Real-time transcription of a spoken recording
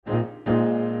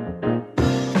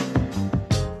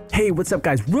Hey, what's up,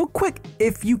 guys? Real quick,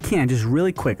 if you can, just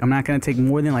really quick. I'm not going to take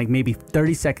more than like maybe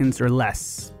 30 seconds or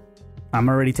less. I'm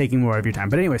already taking more of your time.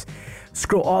 But anyways,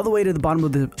 scroll all the way to the bottom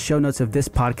of the show notes of this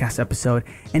podcast episode.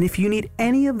 And if you need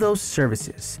any of those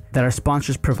services that our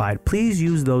sponsors provide, please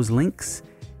use those links.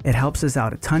 It helps us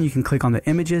out a ton. You can click on the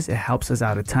images. It helps us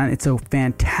out a ton. It's a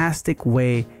fantastic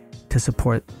way to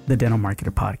support the Dental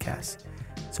Marketer podcast.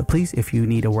 So please, if you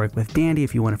need to work with Dandy,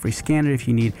 if you want a free scanner, if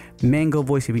you need Mango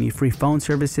Voice, if you need free phone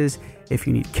services, if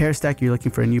you need CareStack, you're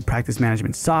looking for a new practice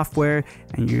management software,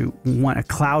 and you want a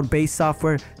cloud-based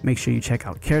software, make sure you check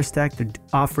out CareStack. They're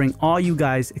offering all you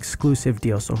guys exclusive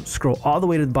deals. So scroll all the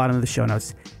way to the bottom of the show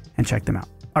notes and check them out.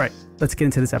 All right, let's get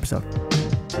into this episode.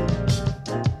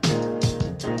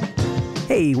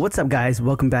 Hey, what's up, guys?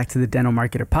 Welcome back to the Dental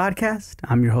Marketer podcast.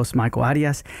 I'm your host, Michael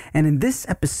Arias, and in this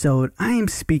episode, I am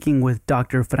speaking with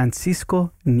Dr.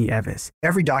 Francisco Nieves.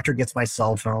 Every doctor gets my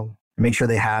cell phone. Make sure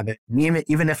they have it.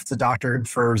 Even if it's a doctor who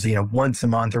refers, once a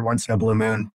month or once in a blue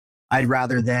moon, I'd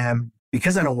rather them,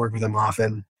 because I don't work with them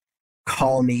often,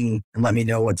 call me and let me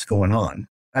know what's going on.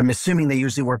 I'm assuming they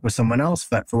usually work with someone else,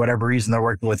 but for whatever reason, they're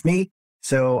working with me.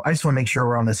 So I just want to make sure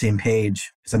we're on the same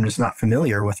page because I'm just not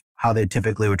familiar with how they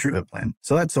typically would treatment plan.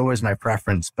 So that's always my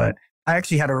preference. But I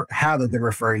actually have a good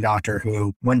referring doctor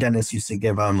who one dentist used to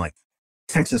give them like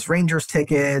Texas Rangers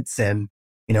tickets and,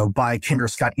 buy Kinder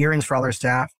Scott earrings for all their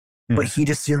staff. But he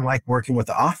just didn't like working with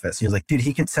the office. He was like, dude,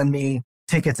 he could send me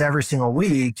tickets every single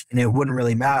week and it wouldn't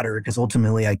really matter because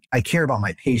ultimately I care about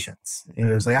my patients. And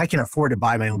it was like, I can afford to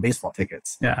buy my own baseball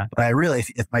tickets. Yeah. But I really,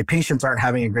 if my patients aren't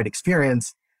having a great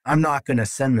experience, I'm not going to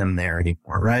send them there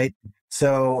anymore, right?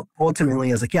 So ultimately,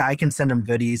 I was like, yeah, I can send them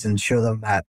goodies and show them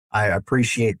that I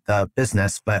appreciate the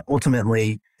business, but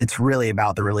ultimately, it's really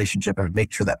about the relationship and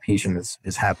make sure that patient is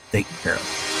taken care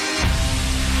of.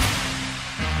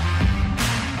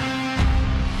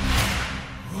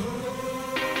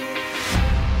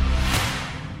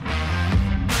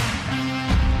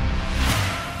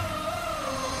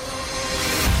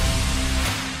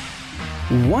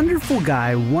 Wonderful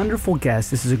guy, wonderful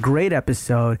guest. This is a great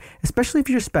episode, especially if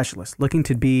you're a specialist looking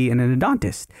to be an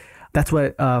endodontist. That's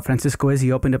what Francisco is.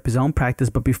 He opened up his own practice.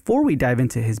 But before we dive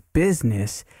into his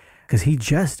business, because he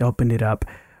just opened it up,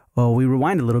 well, we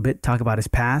rewind a little bit, talk about his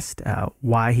past,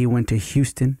 why he went to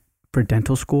Houston for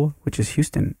dental school, which is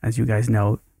Houston, as you guys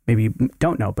know. Maybe you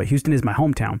don't know, but Houston is my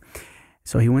hometown.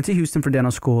 So he went to Houston for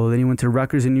dental school. Then he went to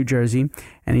Rutgers in New Jersey,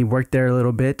 and he worked there a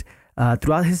little bit.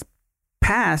 Throughout his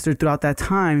past or throughout that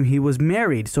time, he was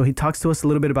married. So he talks to us a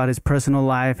little bit about his personal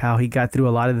life, how he got through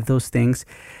a lot of those things.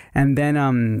 And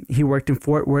then he worked in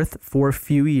Fort Worth for a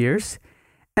few years.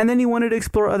 And then he wanted to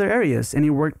explore other areas. And he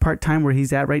worked part-time where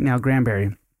he's at right now,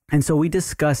 Granbury. And so we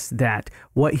discussed that,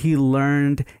 what he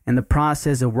learned in the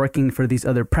process of working for these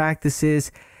other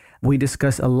practices. We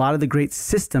discussed a lot of the great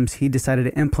systems he decided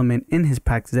to implement in his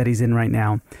practice that he's in right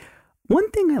now. One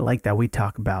thing I like that we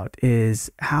talk about is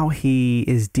how he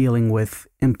is dealing with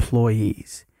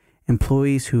employees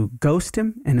who ghost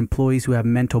him and employees who have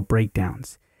mental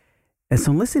breakdowns. And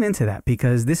so listen into that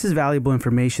because this is valuable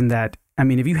information that,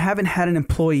 if you haven't had an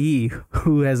employee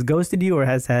who has ghosted you or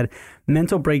has had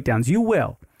mental breakdowns, you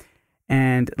will.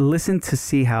 And listen to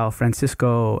see how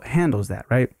Francisco handles that,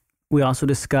 right? We also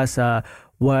discuss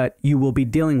what you will be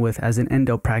dealing with as an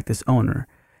endo practice owner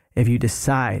if you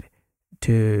decide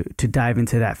to dive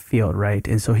into that field, right?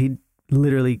 And so he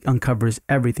literally uncovers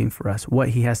everything for us, what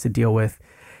he has to deal with.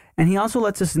 And he also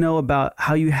lets us know about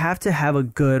how you have to have a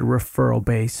good referral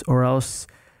base or else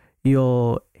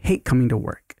you'll hate coming to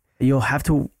work. You'll have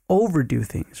to overdo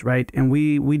things, right? And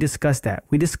we discuss that.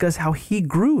 We discuss how he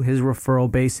grew his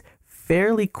referral base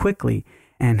fairly quickly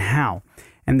and how.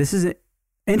 And this is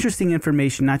interesting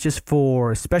information, not just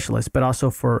for specialists, but also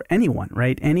for anyone,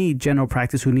 right? Any general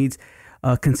practice who needs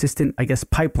a consistent,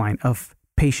 pipeline of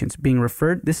patients being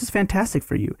referred. This is fantastic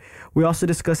for you. We also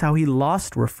discuss how he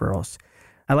lost referrals.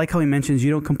 I like how he mentions you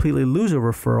don't completely lose a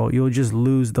referral, you'll just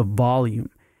lose the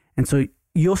volume. And so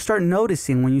you'll start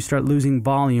noticing when you start losing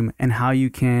volume and how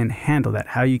you can handle that,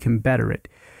 how you can better it.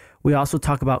 We also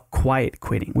talk about quiet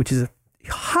quitting, which is a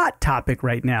hot topic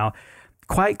right now.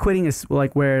 Quiet quitting is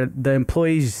like where the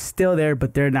employee's still there,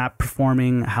 but they're not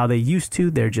performing how they used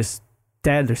to. They're just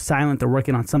dead, they're silent, they're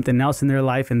working on something else in their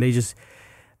life, and they're just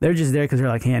there because they're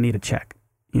like, hey, I need a check.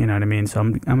 You know what I mean? So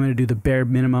I'm going to do the bare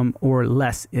minimum or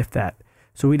less, if that.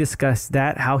 So we discuss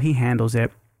that, how he handles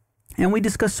it, and we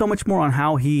discuss so much more on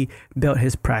how he built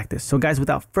his practice. So guys,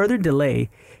 without further delay,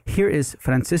 here is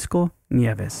Francisco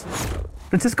Nieves.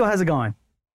 Francisco, how's it going?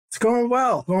 It's going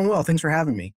well. Thanks for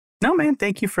having me. No, man,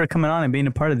 thank you for coming on and being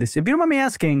a part of this. If you don't mind me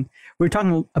asking, we were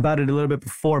talking about it a little bit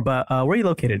before, but where are you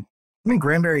located? I'm in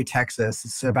Granbury, Texas.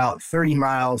 It's about 30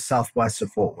 miles southwest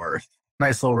of Fort Worth.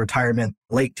 Nice little retirement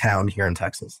lake town here in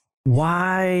Texas.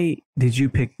 Why did you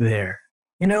pick there?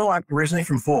 I'm originally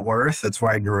from Fort Worth. That's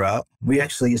where I grew up. We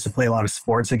actually used to play a lot of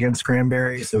sports against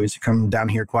Granbury, so we used to come down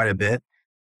here quite a bit.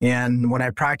 And when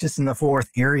I practiced in the Fort Worth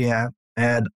area, I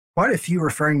had quite a few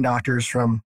referring doctors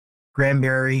from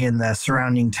Granbury and the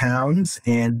surrounding towns.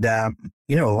 And, a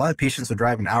lot of patients would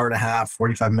drive an hour and a half,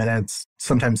 45 minutes,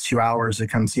 sometimes 2 hours to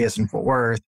come see us in Fort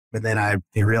Worth. But then I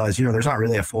realized, there's not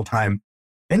really a full-time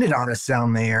endodontist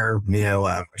down there.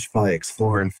 I should probably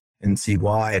explore and see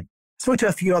why. I spoke to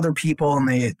a few other people and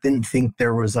they didn't think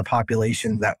there was a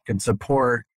population that could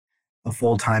support a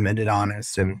full-time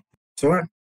endodontist. And so I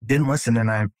didn't listen and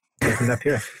I ended up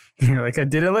here. You're like, I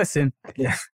didn't listen.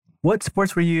 Yeah. What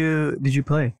sports did you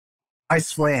play? I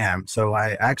swam. So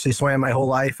I actually swam my whole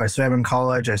life. I swam in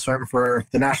college. I swam for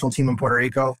the national team in Puerto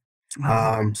Rico.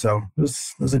 So it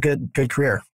was a good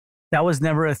career. That was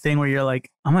never a thing where you're like,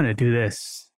 I'm going to do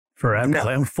this forever. No.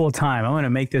 I'm full time. I'm going to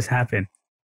make this happen.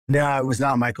 No, it was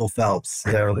not Michael Phelps.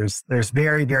 So there's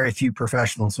very, very few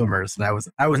professional swimmers. And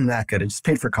I wasn't that good. I just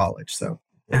paid for college. So.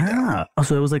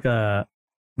 So it was like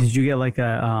did you get like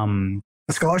a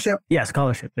scholarship? Yeah,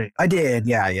 scholarship. I did.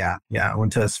 Yeah. I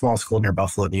went to a small school near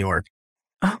Buffalo, New York.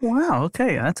 Oh, wow.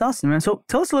 Okay. That's awesome, man. So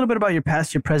tell us a little bit about your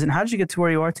past, your present. How did you get to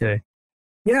where you are today?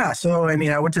 Yeah. So,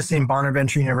 I went to St.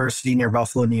 Bonaventure University near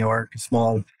Buffalo, New York, a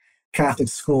small Catholic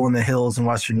school in the hills in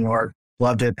Western New York.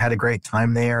 Loved it. Had a great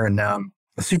time there. And I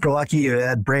was super lucky. I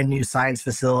had brand new science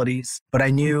facilities. But I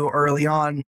knew early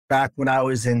on, back when I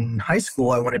was in high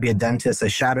school, I wanted to be a dentist. I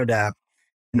shadowed an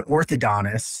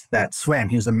orthodontist that swam.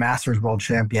 He was a Masters world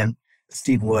champion,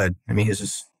 Steve Wood. He was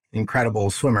just an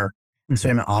incredible swimmer. He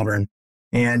swam at Auburn.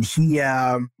 And he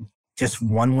just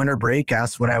one winter break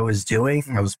asked what I was doing.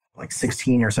 I was like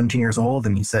 16 or 17 years old.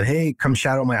 And he said, hey, come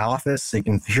shadow my office so you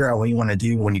can figure out what you want to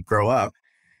do when you grow up.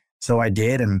 So I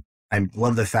did. And I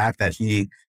love the fact that he,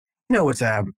 was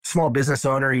a small business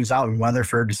owner. He was out in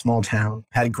Weatherford, a small town,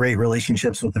 had great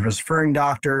relationships with the referring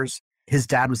doctors. His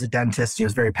dad was a dentist. He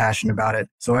was very passionate about it.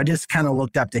 So I just kind of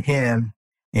looked up to him.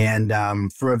 And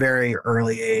from a very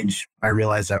early age, I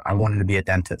realized that I wanted to be a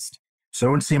dentist. So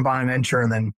I went to St. Bonaventure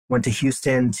and then went to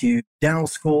Houston to dental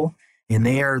school. And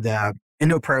there, the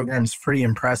endo program is pretty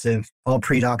impressive. All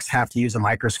pre-docs have to use a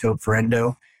microscope for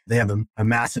endo. They have a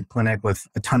massive clinic with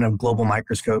a ton of global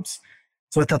microscopes.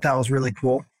 So I thought that was really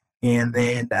cool. And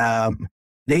then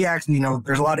they actually,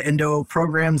 there's a lot of endo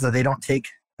programs that they don't take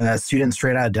students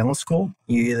straight out of dental school.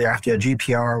 You either have to have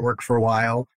GPR or work for a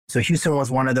while. So Houston was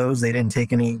one of those. They didn't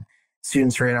take any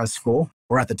students straight out of school,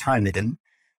 or at the time they didn't.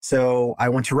 So I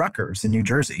went to Rutgers in New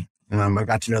Jersey. I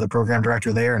got to know the program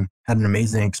director there and had an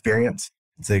amazing experience.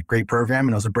 It's a great program,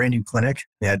 and it was a brand new clinic.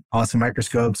 They had awesome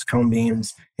microscopes, cone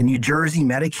beams. In New Jersey,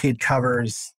 Medicaid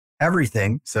covers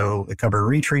everything. So it covered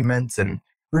retreatments and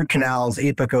root canals,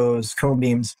 apicos, cone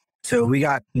beams. So we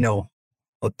got,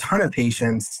 a ton of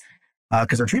patients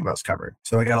because our treatment was covered.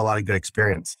 So I got a lot of good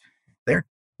experience there.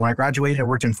 When I graduated, I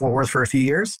worked in Fort Worth for a few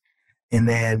years. And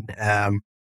then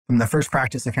from the first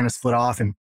practice, I kind of split off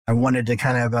and I wanted to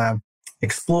kind of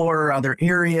explore other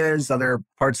areas, other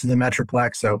parts of the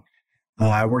Metroplex. So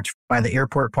I worked by the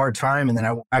airport part-time, and then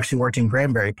I actually worked in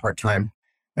Granbury part-time.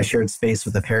 I shared space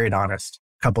with a periodontist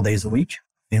a couple days a week.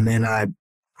 And then I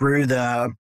grew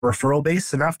the referral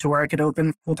base enough to where I could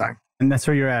open full-time. And that's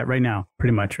where you're at right now,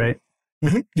 pretty much, right?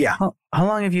 Mm-hmm. Yeah. How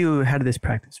long have you had this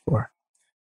practice for?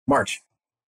 March.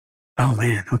 Oh,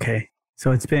 man. Okay.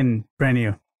 So it's been brand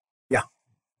new. Yeah.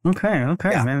 Okay,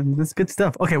 yeah. Man. That's good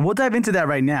stuff. Okay, we'll dive into that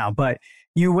right now. But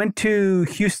you went to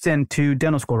Houston to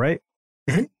dental school, right?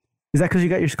 Mm-hmm. Is that because you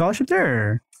got your scholarship there?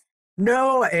 Or?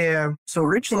 No. So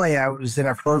originally I was in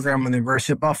a program with the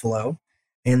University of Buffalo.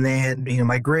 And then,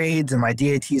 my grades and my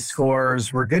DAT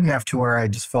scores were good enough to where I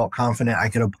just felt confident I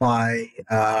could apply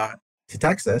to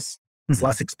Texas. It's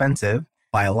less expensive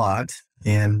by a lot.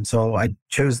 And so I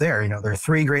chose there. There are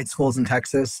 3 great schools in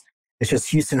Texas. It's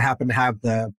just Houston happened to have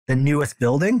the newest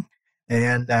building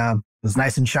and it was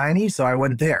nice and shiny. So I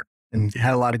went there and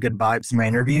had a lot of good vibes in my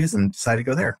interviews and decided to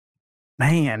go there.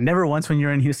 Man, never once when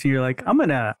you're in Houston, you're like, I'm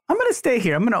gonna stay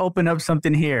here. I'm gonna open up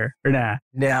something here or nah.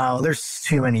 No, there's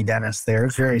too many dentists there.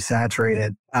 It's very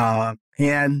saturated.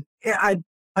 And I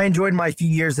enjoyed my few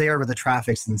years there, but the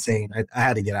traffic's insane. I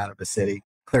had to get out of the city,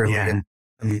 clearly in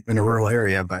a rural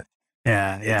area, but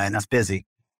it's busy.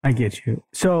 I get you.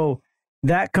 So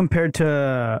that compared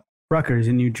to Rutgers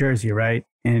in New Jersey, right?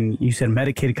 And you said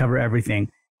Medicaid to cover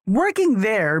everything. Working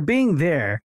there, being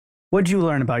there, what'd you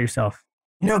learn about yourself?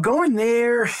 Going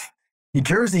there, New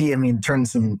Jersey, I mean, turned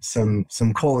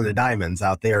some coal into diamonds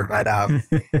out there. But I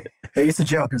used to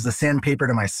joke it was the sandpaper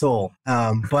to my soul.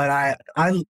 But I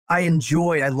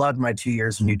loved my 2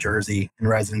 years in New Jersey in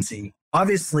residency.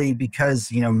 Obviously, because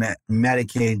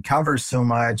Medicaid covers so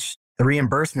much, the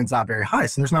reimbursement's not very high.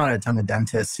 So there's not a ton of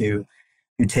dentists who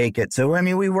take it. So I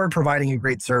mean, we were providing a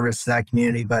great service to that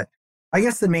community. But I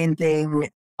guess the main thing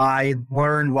I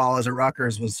learned while I was at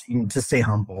Rutgers was to stay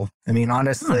humble. I mean,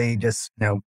 honestly, just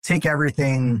take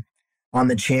everything on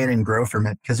the chin and grow from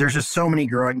it, because there's just so many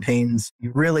growing pains.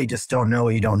 You really just don't know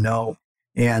what you don't know.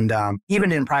 And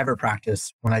even in private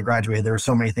practice, when I graduated, there were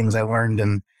so many things I learned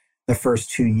in the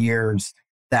first 2 years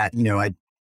that,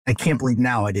 I can't believe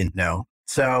now I didn't know.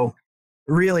 So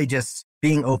really just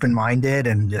being open-minded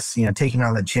and just, taking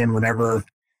on the chin whenever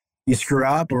you screw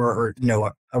up, or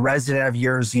a resident of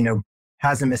yours,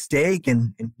 has a mistake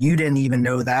and you didn't even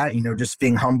know that, just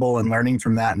being humble and learning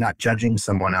from that, not judging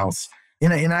someone else.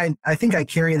 And I think I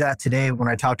carry that today when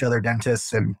I talk to other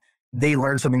dentists, and they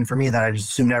learn something from me that I just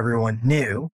assumed everyone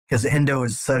knew, because the endo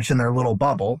is such in their little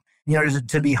bubble, just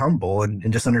to be humble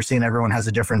and just understand everyone has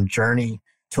a different journey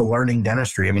to learning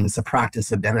dentistry. I mean, it's a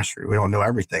practice of dentistry. We don't know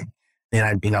everything.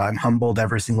 And I'm humbled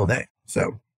every single day.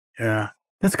 So yeah,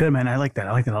 that's good, man. I like that.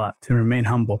 I like that a lot, to remain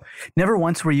humble. Never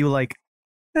once were you like,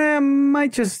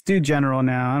 might just do general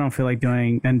now. I don't feel like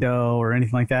doing endo or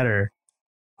anything like that, or...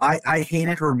 I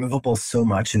hated removable so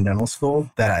much in dental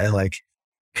school that I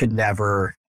could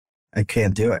never, I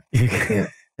can't do it. I can't.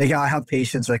 I have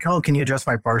patients like, oh, can you adjust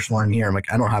my partial arm here? I'm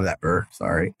like, I don't have that burr.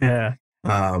 Sorry. Yeah.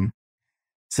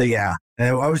 So yeah,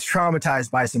 I was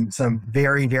traumatized by some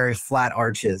very, very flat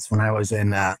arches when I was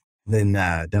in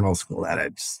dental school. That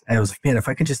I was like, man, if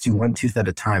I could just do one tooth at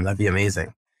a time, that'd be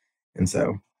amazing. And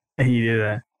so. And you do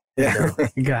that. Yeah.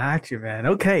 Gotcha, man.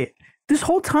 Okay. This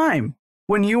whole time,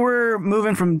 when you were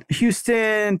moving from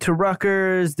Houston to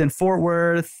Rutgers, then Fort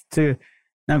Worth to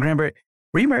now Granbury,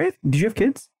 were you married? Did you have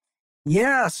kids?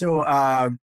 Yeah. So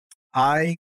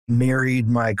I married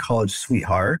my college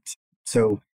sweetheart.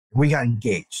 So we got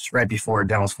engaged right before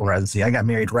dental school residency. I got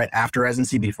married right after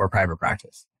residency, before private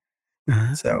practice.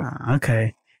 So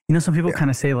okay. Some people kind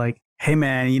of say like, hey,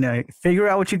 man, figure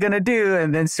out what you're going to do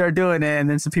and then start doing it. And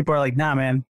then some people are like, nah,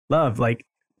 man, love,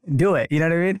 do it. You know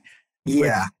what I mean?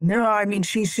 Yeah. No, I mean,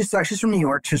 she's from New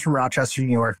York. She's from Rochester,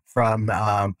 New York, from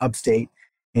upstate.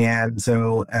 And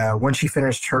so when she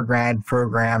finished her grad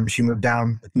program, she moved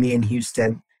down with me in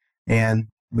Houston, and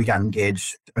we got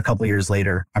engaged a couple of years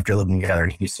later after living together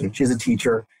in Houston. She's a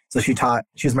teacher. So she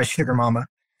was my sugar mama.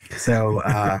 So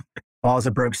while I was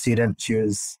a broke student, she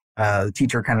was the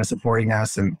teacher kind of supporting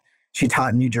us. And she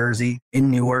taught in New Jersey,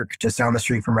 in Newark, just down the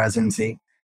street from residency.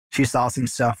 She saw some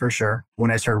stuff for sure.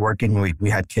 When I started working, we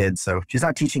had kids. So she's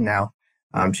not teaching now.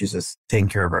 She's just taking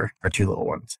care of our two little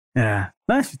ones. Yeah.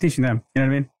 Nice. She's teaching them. You know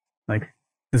what I mean?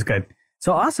 That's good.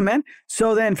 So awesome, man.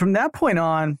 So then from that point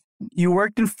on, you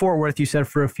worked in Fort Worth, you said,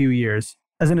 for a few years.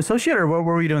 As an associate, or what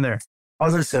were you doing there? I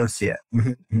was an associate.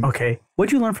 Okay.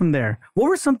 What'd you learn from there? What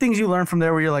were some things you learned from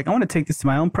there where you're like, I want to take this to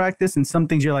my own practice, and some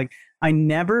things you're like, I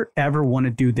never, ever want to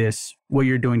do this, what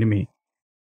you're doing to me?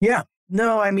 Yeah.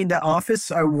 No, I mean, the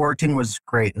office I worked in was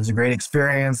great. It was a great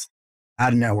experience. I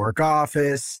had a network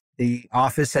office. The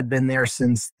office had been there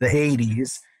since the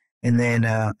 80s. And then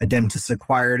a dentist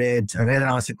acquired it. An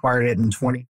endodontist acquired it in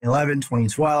 2011,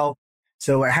 2012.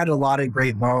 So I had a lot of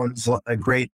great bones, a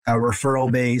great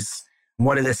referral base.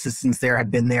 One of the assistants there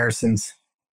had been there since,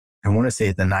 I want to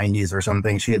say, the 90s or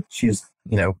something. She's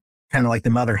kind of like the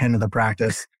mother hen of the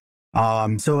practice.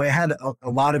 So I had a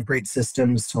lot of great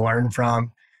systems to learn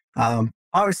from.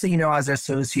 Obviously, as an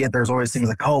associate, there's always things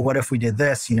like, oh, what if we did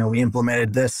this? We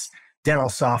implemented this dental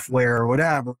software or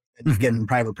whatever. And you get in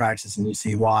private practice and you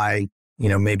see why,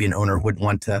 maybe an owner wouldn't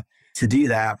want to do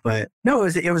that. But no,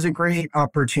 it was a great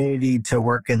opportunity to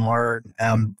work and learn.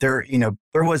 There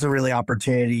wasn't really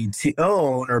opportunity to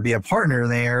own or be a partner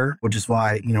there, which is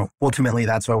why, ultimately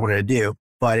that's what I wanted to do.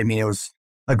 But I mean, it was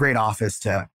a great office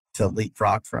to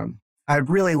leapfrog from. I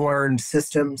really learned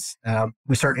systems.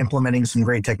 We started implementing some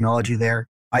great technology there.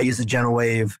 I use a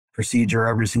GentleWave procedure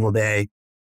every single day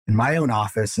in my own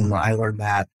office, and I learned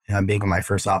that being in my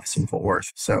first office in Fort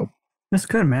Worth. So that's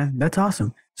good, man. That's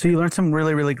awesome. So you learned some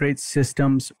really, really great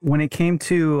systems. When it came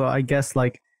to, I guess,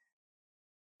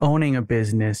 owning a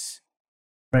business,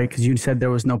 right? Because you said there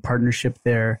was no partnership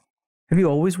there. Have you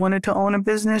always wanted to own a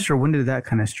business, or when did that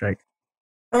kind of strike?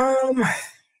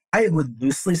 I would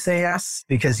loosely say yes,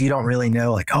 because you don't really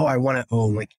know, I want to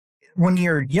own. When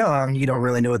you're young, you don't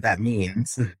really know what that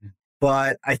means.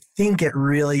 But I think it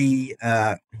really,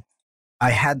 I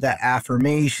had that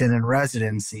affirmation in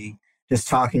residency just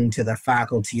talking to the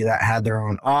faculty that had their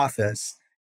own office.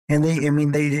 And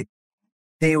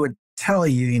they would tell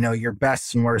you, your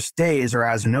best and worst days are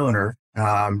as an owner,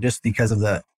 just because of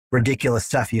the ridiculous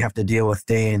stuff you have to deal with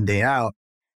day in, day out.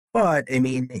 But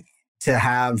to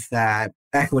have that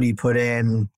equity put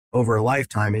in over a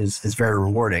lifetime is very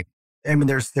rewarding.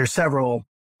 There's several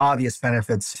obvious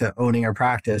benefits to owning a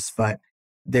practice, but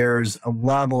there's a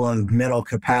level of mental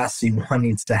capacity one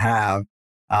needs to have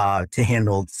to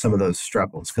handle some of those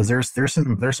struggles, because there's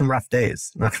some rough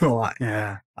days, not gonna lie.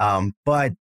 Yeah.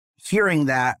 But hearing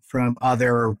that from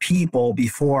other people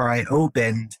before I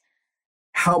opened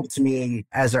helped me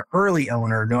as an early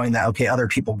owner, knowing that, okay, other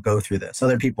people go through this.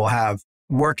 Other people have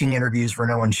working interviews where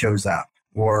no one shows up,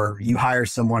 or you hire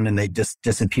someone and they just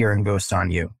disappear and ghost on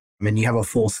you. You have a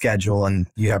full schedule and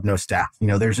you have no staff.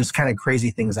 There's just kind of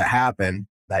crazy things that happen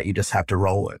that you just have to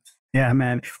roll with. Yeah,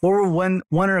 man. What were one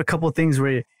or a couple of things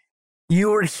where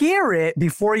you would hear it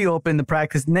before you open the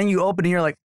practice, and then you open and you're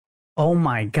like, oh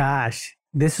my gosh,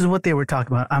 this is what they were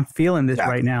talking about. I'm feeling this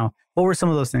right now. What were some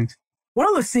of those things? One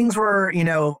of those things where,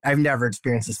 I've never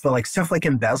experienced this, but like stuff like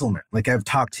embezzlement. Like I've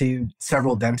talked to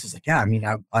several dentists, like,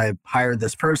 I hired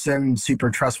this person, super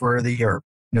trustworthy, or,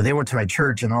 they went to my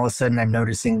church and all of a sudden I'm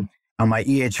noticing on my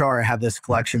EHR, I have this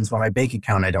collections, but on my bank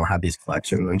account, I don't have these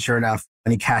collections. And sure enough,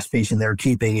 any cash patient, they're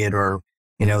keeping it, or,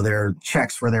 their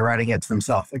checks where they're writing it to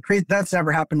themselves. Like, that's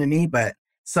never happened to me, but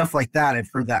stuff like that, I've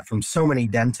heard that from so many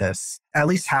dentists, at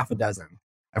least half a dozen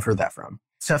I've heard that from.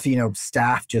 Stuff,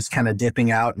 staff just kind of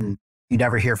dipping out and you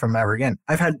never hear from them ever again.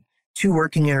 I've had 2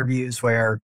 working interviews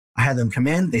where I had them come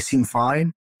in, they seemed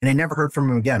fine, and I never heard from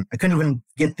them again. I couldn't even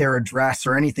get their address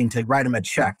or anything to write them a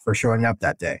check for showing up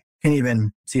that day. Couldn't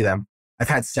even see them. I've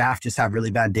had staff just have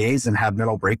really bad days and have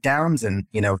mental breakdowns, and,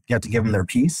 you have to give them their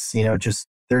piece. Just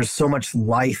there's so much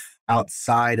life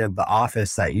outside of the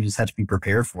office that you just have to be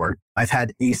prepared for. I've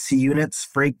had AC units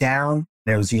break down.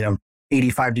 It was,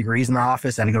 85 degrees in the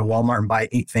office. I had to go to Walmart and buy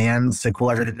 8 fans to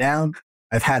cool everything down.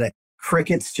 I've had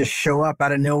crickets just show up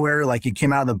out of nowhere, like it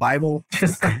came out of the Bible,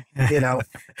 just,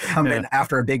 come in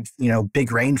after a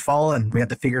big rainfall, and we have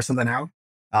to figure something out.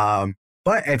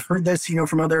 But I've heard this,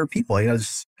 from other people,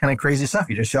 it's kind of crazy stuff.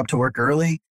 You just show up to work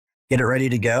early, get it ready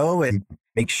to go, and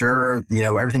make sure,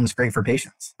 everything's great for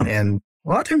patients. And a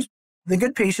lot of times the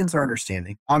good patients are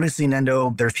understanding. Obviously in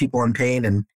endo, there's people in pain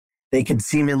and they can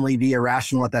seemingly be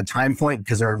irrational at that time point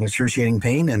because they're in excruciating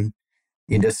pain. And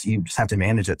you just have to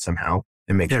manage it somehow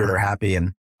and make sure they're happy,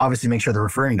 and obviously make sure the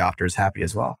referring doctor is happy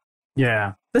as well.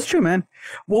 Yeah, that's true, man.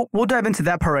 We'll dive into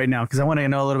that part right now because I want to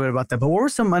know a little bit about that. But what were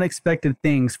some unexpected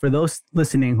things for those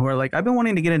listening who are like, I've been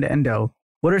wanting to get into endo?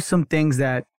 What are some things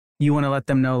that you want to let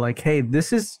them know? Like, hey,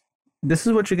 this is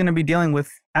what you're going to be dealing with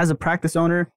as a practice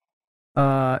owner.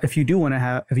 If you do want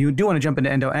to jump into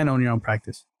endo and own your own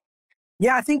practice.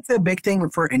 Yeah, I think the big thing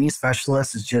for any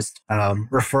specialist is just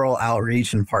referral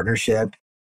outreach and partnership.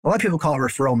 A lot of people call it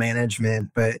referral management,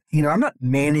 but I'm not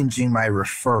managing my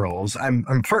referrals. I'm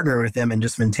partnering with them and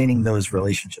just maintaining those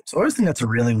relationships. I always think that's a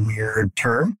really weird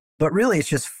term, but really it's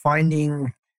just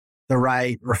finding the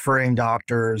right referring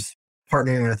doctors,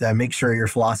 partnering with them, make sure your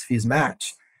philosophies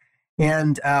match,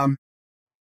 and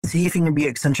see if you can be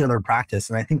an extension of their practice.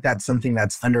 And I think that's something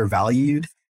that's undervalued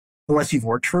unless you've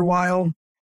worked for a while,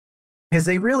 because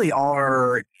they really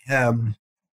are.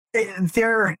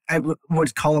 I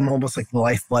would call them almost like the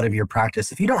lifeblood of your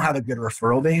practice. If you don't have a good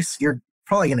referral base, you're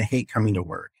probably going to hate coming to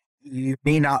work. You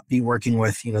may not be working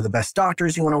with, the best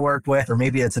doctors you want to work with, or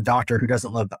maybe it's a doctor who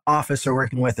doesn't love the office they're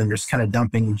working with and just kind of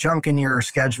dumping junk in your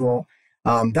schedule.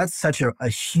 That's such a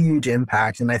huge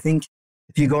impact. And I think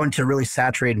if you go into a really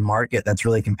saturated market that's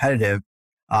really competitive,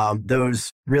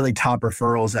 those really top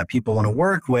referrals that people want to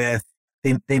work with,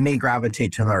 they may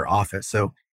gravitate to their office.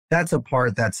 So that's a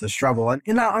part that's a struggle.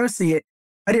 And honestly,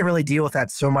 I didn't really deal with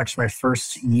that so much my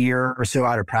first year or so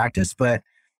out of practice, but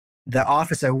the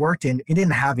office I worked in, it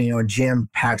didn't have, a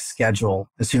jam-packed schedule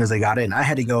as soon as I got in. I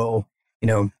had to go,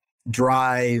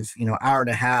 drive, hour and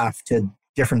a half to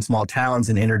different small towns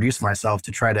and introduce myself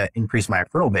to try to increase my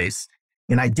referral base.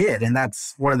 And I did. And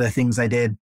that's one of the things I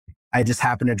did. I just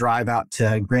happened to drive out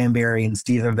to Granbury and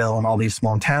Stephenville and all these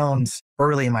small towns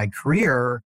early in my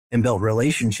career and built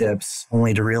relationships,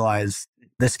 only to realize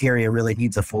this area really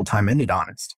needs a full-time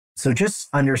endodontist. So just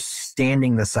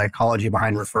understanding the psychology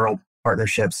behind referral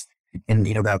partnerships and,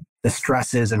 the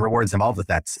stresses and rewards involved with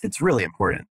that, it's really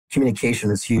important.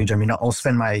 Communication is huge. I'll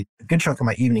spend a good chunk of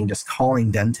my evening just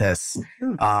calling dentists,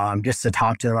 just to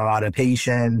talk to them about a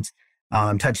patient,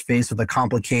 touch base with a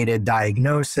complicated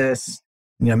diagnosis.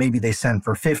 Maybe they sent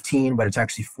for 15, but it's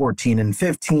actually 14 and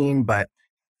 15, but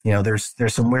there's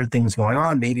some weird things going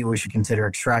on. Maybe we should consider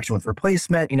extraction with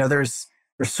replacement. There's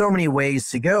so many ways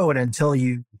to go. And until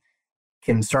you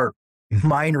can start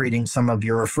mind reading some of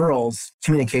your referrals,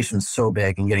 communication is so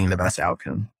big in getting the best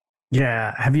outcome.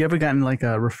 Yeah. Have you ever gotten like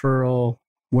a referral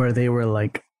where they were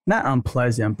like, not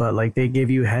unpleasant, but like they gave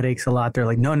you headaches a lot? They're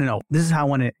like, no, this is how I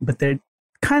want it. But they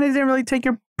kind of didn't really take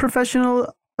your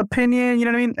professional opinion. You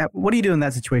know what I mean? What do you do in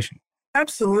that situation?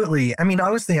 Absolutely. I mean,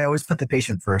 honestly, I always put the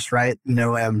patient first, right?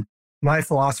 My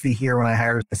philosophy here when I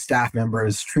hire a staff member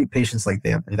is treat patients like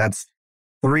family. That's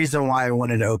the reason why I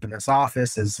wanted to open this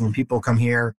office. Is when people come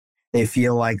here, they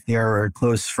feel like they're a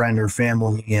close friend or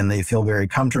family and they feel very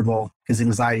comfortable because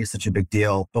anxiety is such a big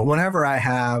deal. But whenever I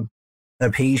have a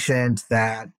patient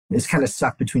that is kind of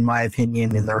stuck between my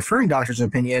opinion and the referring doctor's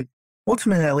opinion,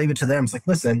 ultimately I leave it to them. It's like,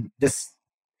 listen, just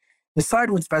decide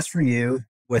what's best for you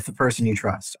with the person you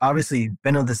trust. Obviously, you've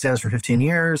been with the sales for 15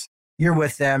 years. You're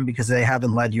with them because they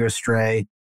haven't led you astray.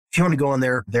 If you want to go on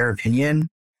their opinion,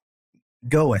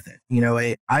 go with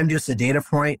it. I'm just a data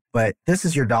point, but this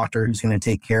is your doctor who's going to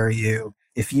take care of you.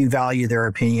 If you value their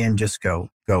opinion, just go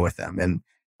with them. And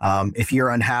if you're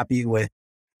unhappy with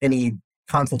any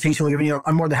consultation we're giving you,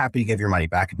 I'm more than happy to give your money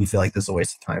back if you feel like this is a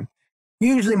waste of time.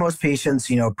 Usually most patients,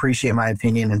 appreciate my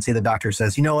opinion and say the doctor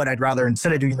says, you know what, I'd rather,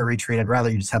 instead of doing the retreat, I'd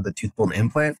rather you just have the tooth pulled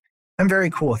implant. I'm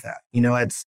very cool with that.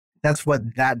 That's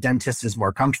what that dentist is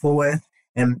more comfortable with.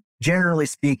 And generally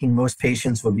speaking, most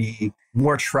patients will be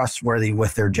more trustworthy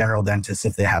with their general dentist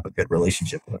if they have a good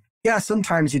relationship with them. Yeah,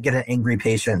 sometimes you get an angry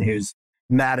patient who's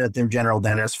mad at their general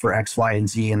dentist for X, Y, and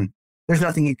Z, and there's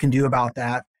nothing you can do about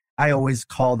that. I always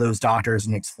call those doctors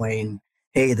and explain,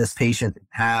 hey, this patient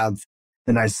have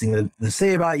the nice thing to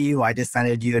say about you. I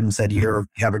defended you and said you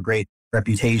have a great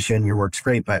reputation, your work's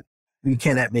great, but you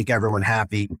cannot make everyone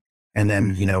happy. And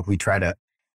then, we try to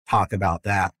talk about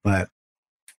that. But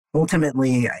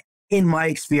ultimately, in my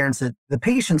experience, the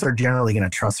patients are generally going to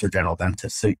trust their general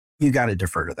dentist. So you got to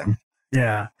defer to them.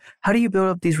 Yeah. How do you build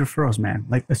up these referrals, man?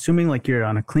 Like assuming like you're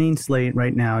on a clean slate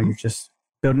right now, you're just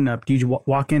building up. Do you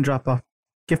walk in, drop off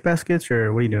gift baskets,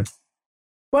 or what are you doing?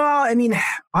 Well, I mean,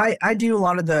 I do a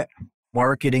lot of the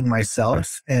marketing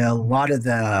myself, and a lot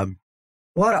of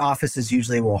offices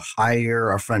usually will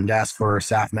hire a front desk or a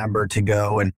staff member to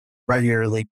go and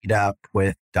regularly meet up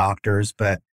with doctors.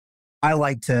 But I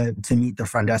like to meet the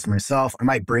front desk myself. I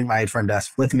might bring my front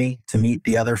desk with me to meet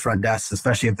the other front desks,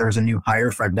 especially if there's a new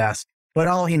hire front desk. But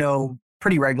I'll,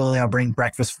 pretty regularly, I'll bring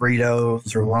breakfast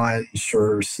burritos or lunch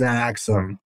or snacks.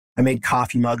 I made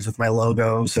coffee mugs with my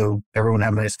logo, so everyone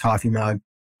have a nice coffee mug.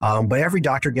 But every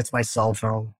doctor gets my cell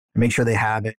phone. Make sure they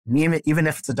have it. Even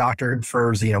if it's a doctor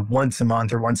for once a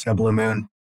month or once in a blue moon,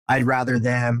 I'd rather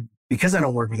them, because I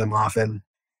don't work with them often,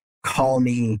 call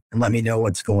me and let me know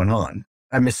what's going on.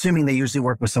 I'm assuming they usually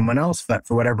work with someone else, but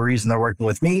for whatever reason, they're working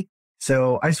with me.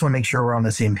 So I just want to make sure we're on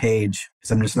the same page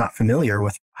because I'm just not familiar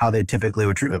with how they typically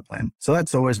would treatment plan. So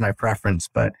that's always my preference.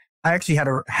 But I actually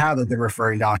have a good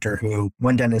referring doctor who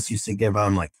one dentist used to give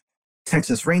them like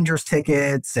Texas Rangers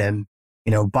tickets and,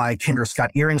 buy Kinder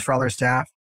Scott earrings for all their staff.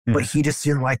 Yeah. But he just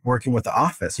didn't like working with the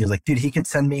office. He was like, dude, he could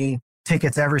send me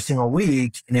tickets every single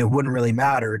week and it wouldn't really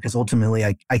matter because ultimately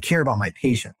I care about my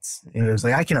patients. And it was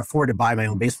like, I can afford to buy my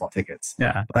own baseball tickets.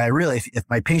 Yeah. But if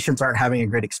my patients aren't having a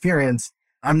great experience,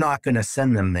 I'm not going to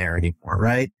send them there anymore.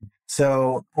 Right.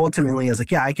 So ultimately I was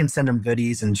like, yeah, I can send them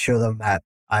goodies and show them that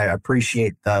I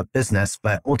appreciate the business,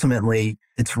 but ultimately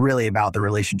it's really about the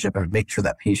relationship and make sure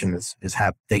that patient is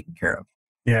taken care of.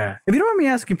 Yeah. If you don't mind me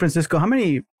asking, Francisco, how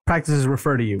many practices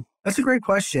refer to you? That's a great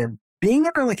question. Being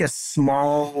in like a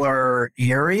smaller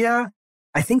area,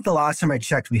 I think the last time I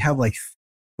checked, we have like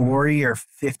 40 or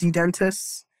 50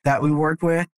 dentists that we work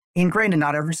with. And granted,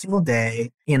 not every single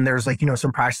day. And there's like,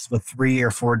 some practices with 3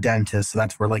 or 4 dentists. So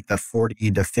that's where like the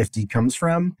 40 to 50 comes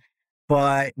from.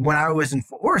 But when I was in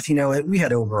Fort Worth, we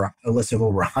had over a list of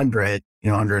over 100,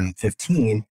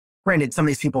 115. Granted, some of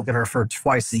these people get referred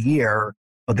twice a year,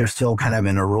 but they're still kind of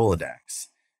in a Rolodex.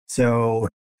 So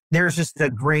there's just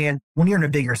when you're in a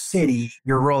bigger city,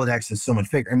 your Rolodex is so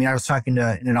much bigger. I mean, I was talking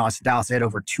to in Austin, Dallas, I had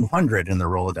over 200 in the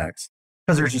Rolodex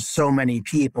because there's just so many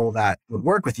people that would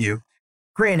work with you.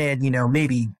 Granted,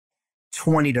 maybe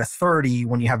 20 to 30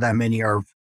 when you have that many are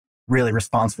really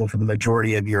responsible for the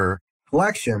majority of your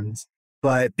collections.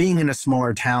 But being in a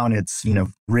smaller town, it's,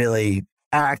 really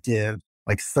active,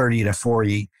 like 30 to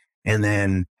 40, and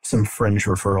then some fringe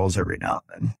referrals every now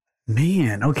and then.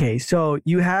 Man, okay. So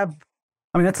you have,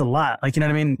 that's a lot. Like, you know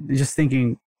what I mean? Just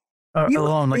thinking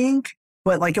alone.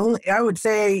 But like only, I would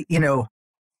say,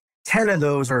 10 of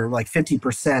those are like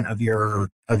 50%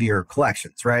 of your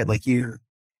collections, right? Like you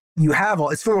you have all,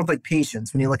 it's sort of like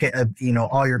patients. When you look at,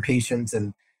 all your patients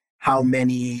and how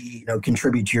many,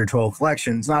 contribute to your total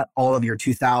collections, not all of your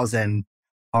 2,000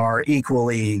 are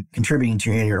equally contributing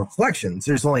to your annual collections.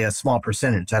 There's only a small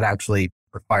percentage that actually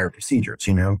require procedures,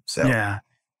 So Yeah.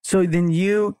 So then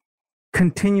you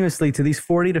continuously to these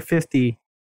 40 to 50,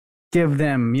 give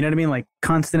them, you know what I mean? Like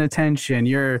constant attention.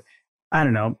 I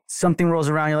don't know, something rolls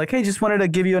around. You're like, hey, just wanted to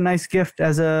give you a nice gift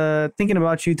as a thinking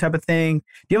about you type of thing.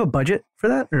 Do you have a budget for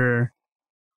that or?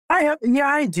 I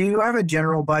do. I have a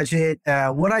general budget.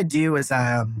 What I do is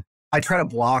I try to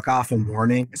block off a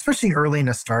morning, especially early in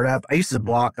a startup. I used to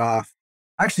block off.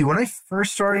 Actually, when I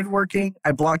first started working,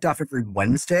 I blocked off every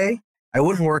Wednesday. I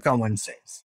wouldn't work on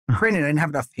Wednesdays. Granted, I didn't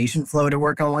have enough patient flow to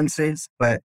work on Wednesdays,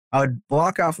 but I would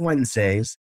block off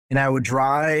Wednesdays and I would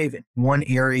drive one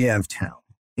area of town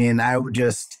and I would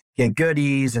just get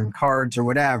goodies and cards or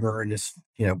whatever and just,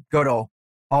 go to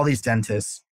all these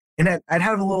dentists. And I'd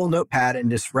have a little notepad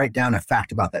and just write down a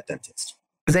fact about that dentist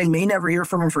because I may never hear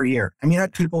from him for a year. I mean, I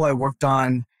had people I worked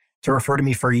on to refer to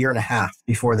me for a year and a half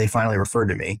before they finally referred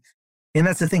to me. And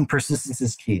that's the thing, persistence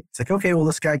is key. It's like, okay, well,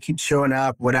 this guy keeps showing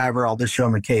up, whatever, I'll just show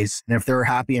him a case. And if they're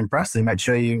happy and impressed, they might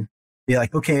show you, be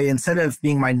like, okay, instead of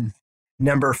being my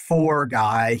number 4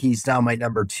 guy, he's now my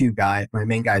number 2 guy. My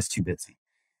main guy's too busy.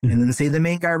 Mm-hmm. And then say the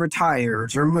main guy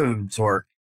retires or moves or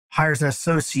hires an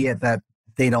associate that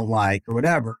they don't like or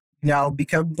whatever, now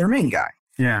become their main guy.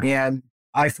 Yeah. And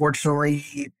I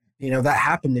fortunately, that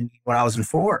happened to me when I was in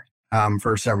Ford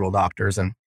for several doctors.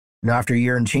 And after a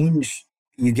year and change,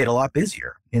 you get a lot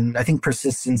busier. And I think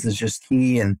persistence is just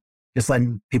key and just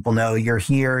letting people know you're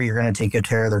here, you're going to take good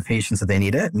care of their patients if they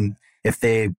need it. And if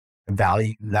they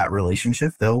value that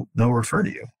relationship, they'll refer to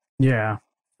you. Yeah.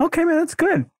 Okay, man, that's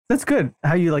good. That's good.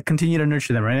 How you continue to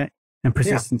nurture them, right? And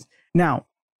persistence. Yeah. Now,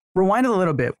 rewind a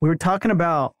little bit. We were talking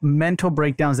about mental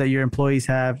breakdowns that your employees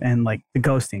have and the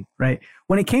ghosting, right?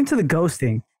 When it came to the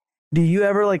ghosting, do you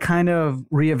ever kind of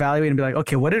reevaluate and be like,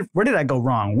 okay, where did I go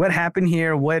wrong? What happened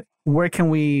here? Where can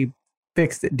we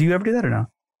fix it? Do you ever do that or no?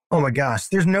 Oh my gosh.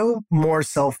 There's no more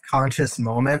self-conscious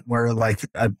moment where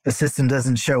a assistant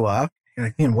doesn't show up. You're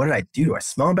like, man, what did I do? Do I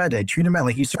smell bad? Did I treat him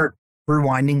bad? You start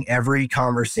rewinding every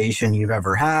conversation you've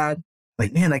ever had.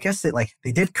 Man, I guess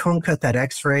they did cone cut that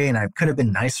x-ray and I could have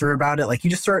been nicer about it. You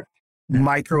just start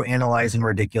micro-analyzing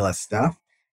ridiculous stuff.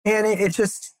 And it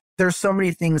just, there's so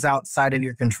many things outside of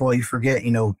your control. You forget,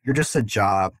 you're just a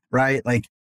job, right?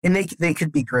 And they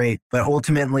could be great, but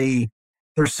ultimately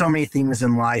there's so many things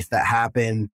in life that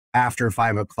happen after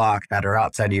 5 o'clock that are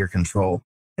outside of your control.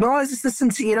 And a lot of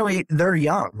assistants, they're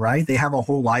young, right? They have a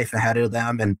whole life ahead of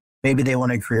them and maybe they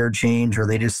want a career change or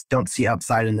they just don't see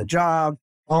upside in the job.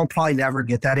 I'll probably never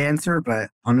get that answer, but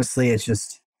honestly, it's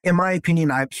just, in my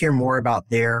opinion, I care more about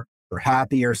they're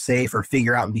happy or safe or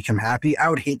figure out and become happy. I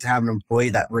would hate to have an employee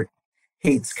that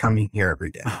hates coming here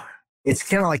every day. It's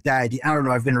kind of like that idea. I don't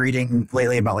know. I've been reading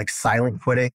lately about silent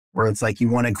quitting, where it's you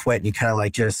want to quit and you kind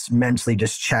of just mentally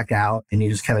just check out and you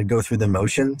just kind of go through the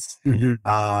motions. Mm-hmm.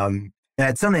 And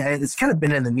it's something, it's kind of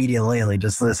been in the media lately,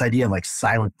 just this idea of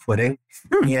silent quitting.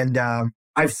 And,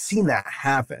 I've seen that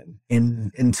happen.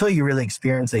 And until you really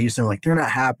experience it, you're they're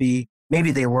not happy.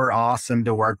 Maybe they were awesome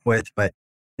to work with, but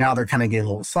now they're kind of getting a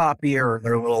little sloppy or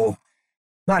they're a little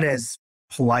not as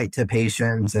polite to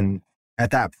patients. And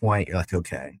at that point, you're like,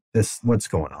 okay, what's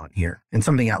going on here? And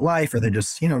something at life, or they're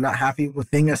just, not happy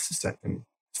with being an assistant. And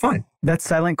it's fine. That's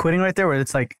silent quitting right there, where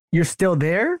it's you're still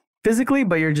there physically,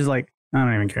 but you're just I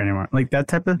don't even care anymore. That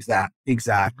type of.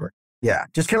 Exactly. Yeah.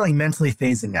 Just kind of mentally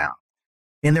phasing out.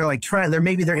 And they're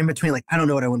they're in between, I don't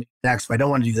know what I want to do next, but I don't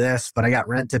want to do this, but I got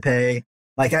rent to pay.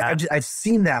 I've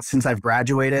seen that since I've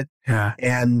graduated. Yeah.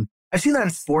 And I've seen that in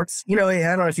sports. I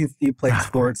don't know if you played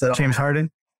sports at all. James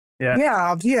Harden.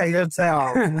 Yeah. Yeah. You'd say,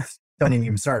 don't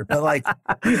even start. But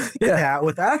yeah,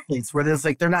 with athletes where there's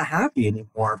they're not happy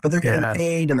anymore, but they're getting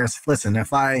paid. And listen,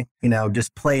 if I,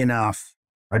 just play enough,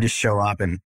 I just show up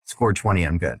and score 20,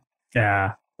 I'm good.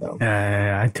 Yeah.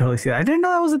 I totally see that. I didn't know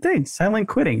that was a thing. Silent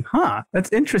quitting. Huh.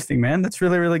 That's interesting, man. That's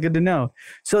really, really good to know.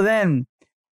 So then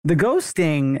the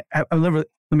ghosting, let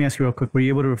me ask you real quick. Were you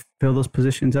able to fill those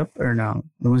positions up or no?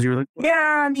 The ones you were looking?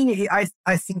 Yeah. I mean,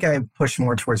 I think I pushed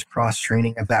more towards cross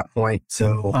training at that point.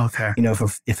 So, okay.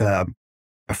 If a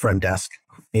front desk,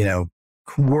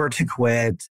 were to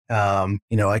quit, I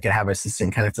could have an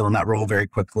assistant kind of fill in that role very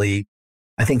quickly.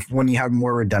 I think when you have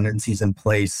more redundancies in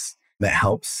place, that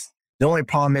helps. The only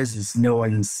problem is you're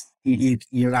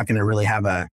not going to really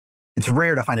have it's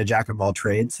rare to find a jack of all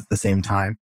trades at the same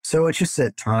time. So it's just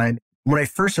at time. When I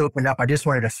first opened up, I just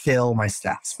wanted to fill my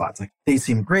staff spots. They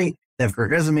seem great. They have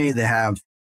great resume. They have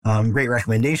great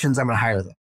recommendations. I'm going to hire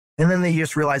them. And then they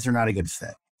just realize they're not a good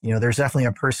fit. There's definitely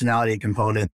a personality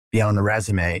component beyond the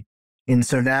resume. And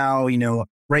so now,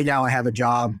 right now I have a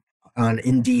job on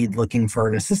Indeed looking for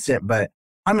an assistant, but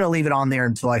I'm going to leave it on there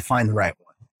until I find the right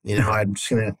one. I'm just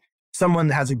going to, someone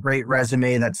that has a great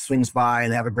resume that swings by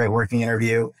and they have a great working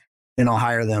interview, then I'll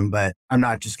hire them. But I'm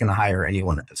not just going to hire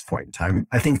anyone at this point in time.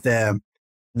 I think the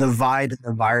vibe and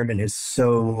environment is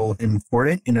so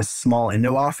important in a small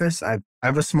endo office. I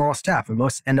have a small staff, and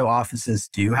most endo offices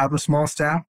do have a small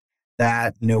staff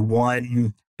that,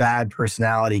 one bad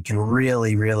personality can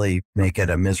really, really make it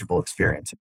a miserable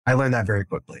experience. I learned that very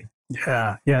quickly.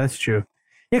 Yeah, that's true.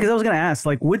 Yeah, because I was going to ask,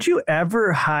 like, would you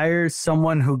ever hire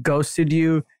someone who ghosted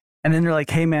you and then they're like,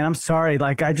 hey, man, I'm sorry.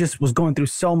 Like, I just was going through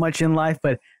so much in life,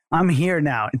 but I'm here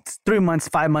now. It's 3 months,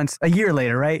 5 months, a year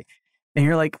later, right? And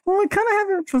you're like, well, I kind of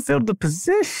haven't fulfilled the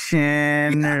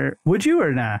position. Yeah. Or would you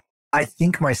or not? I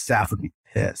think my staff would be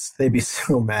pissed. They'd be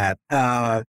so mad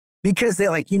because they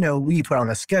we put on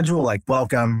a schedule, like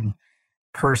welcome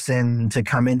person to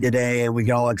come in today, and we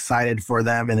get all excited for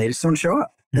them, and they just don't show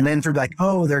up. And then they're like,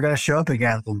 oh, they're going to show up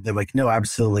again. They're like, no,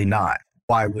 absolutely not.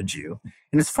 Why would you?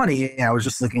 And it's funny. I was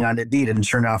just looking on Indeed, and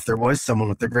sure enough, there was someone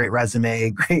with a great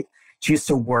resume. She used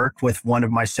to work with one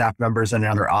of my staff members in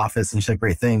another office, and she said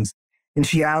great things. And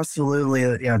she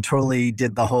absolutely, totally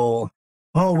did the whole,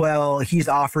 oh, well, he's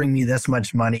offering me this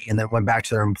much money, and then went back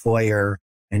to their employer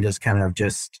and just kind of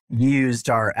just used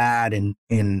our ad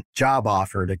in job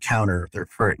offer to counter their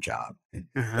current job. They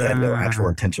had no actual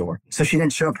intention work. So she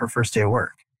didn't show up her first day of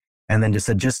work and then just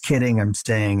said, just kidding, I'm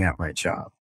staying at my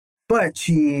job. But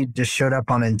she just showed up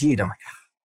on Indeed. I'm like,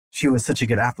 she was such a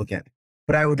good applicant,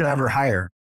 but I would never hire,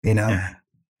 Yeah,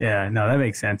 no, that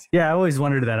makes sense. Yeah, I always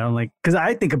wondered that. I'm like, because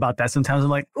I think about that sometimes. I'm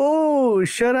like, oh,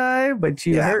 should I? But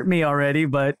she hurt me already,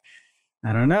 but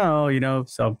I don't know,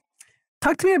 so.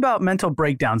 Talk to me about mental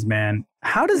breakdowns, man.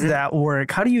 How does that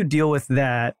work? How do you deal with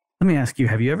that? Let me ask you,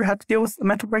 have you ever had to deal with a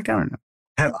mental breakdown or no?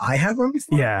 Have I had one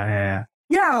before? Yeah.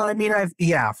 Yeah, I mean,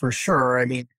 for sure. I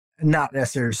mean, not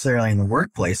necessarily in the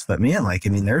workplace, but man,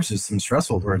 there's just some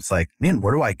stressful where it's like, man,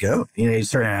 where do I go? You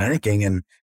start panicking and,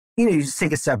 you just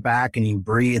take a step back and you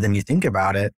breathe and you think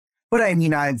about it. But I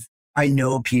mean, I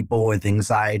know people with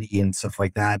anxiety and stuff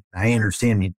like that. I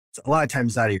understand it's a lot of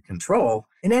times out of your control.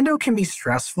 And endo can be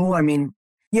stressful. I mean,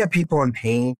 you have people in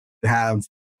pain who have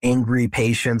angry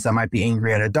patients that might be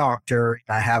angry at a doctor.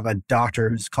 I have a doctor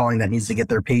who's calling that needs to get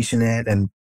their patient in. And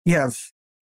you have,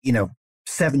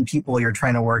 7 people you're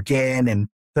trying to work in and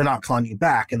they're not calling you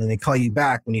back. And then they call you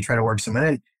back when you try to work someone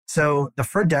in. So the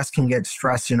front desk can get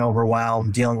stressed and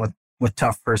overwhelmed dealing with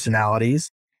tough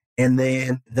personalities. And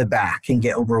then the back can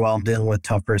get overwhelmed dealing with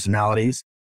tough personalities.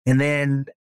 And then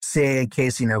say a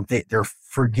case, they're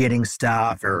forgetting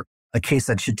stuff, or a case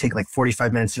that should take like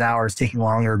 45 minutes an hour is taking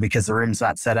longer because the room's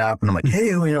not set up. And I'm like,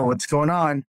 hey, what's going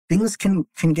on? Things can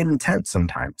get intense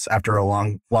sometimes after a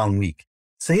long week.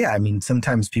 So yeah, I mean,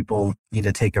 sometimes people need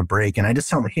to take a break, and I just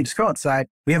tell them, hey, just go outside.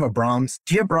 We have a Brahms.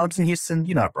 Do you have Brahms in Houston?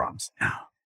 You know Brahms. No.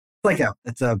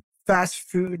 It's a fast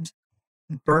food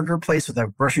burger place with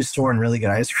a grocery store and really good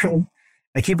ice cream.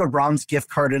 I keep a Brahms gift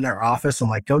card in our office. I'm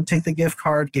like, go take the gift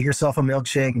card, get yourself a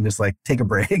milkshake, and just take a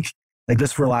break.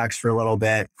 Just relax for a little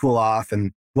bit, cool off,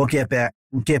 and we'll get back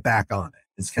on it.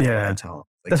 It's kind of what I tell them.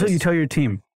 That's what you tell your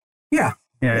team. Yeah.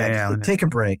 Yeah. Take a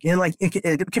break. And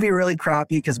it could be really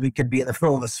crappy because we could be in the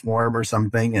middle of a swarm or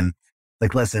something. And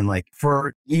listen,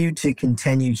 for you to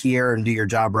continue here and do your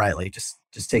job rightly, just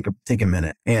take a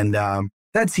minute. And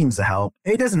that seems to help.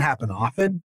 It doesn't happen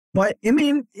often, but I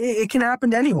mean, it can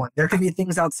happen to anyone. There could be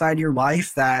things outside your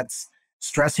life that's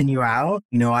stressing you out.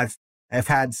 I've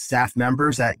had staff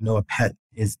members that, a pet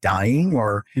is dying,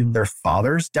 or their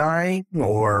father's dying,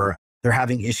 or they're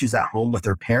having issues at home with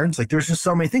their parents. There's just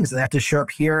so many things. They have to show up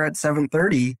here at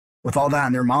 7:30 with all that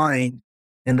in their mind.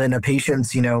 And then a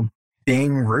patient's,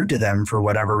 being rude to them for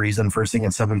whatever reason, first thing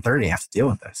at 7:30, have to deal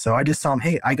with this. So I just tell them,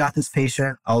 hey, I got this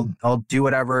patient. I'll do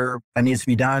whatever that needs to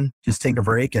be done. Just take a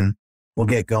break and we'll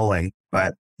get going.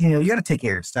 But, you got to take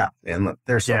care of your staff, and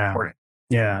they're so important.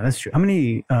 Yeah, that's true. How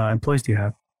many employees do you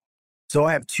have? So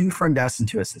I have 2 front desks and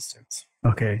 2 assistants.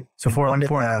 Okay. So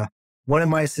one of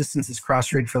my assistants is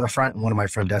cross-trained for the front, and one of my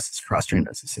front desks is cross-trained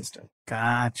as assistant.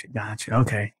 Gotcha.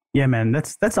 Okay. Yeah, man,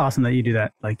 that's awesome that you do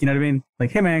that. You know what I mean?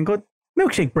 Hey, man, go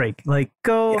milkshake break.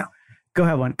 Go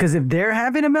have one. Because if they're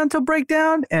having a mental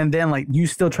breakdown and then you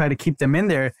still try to keep them in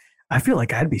there, I feel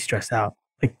like I'd be stressed out.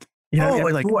 I've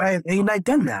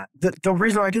done that. The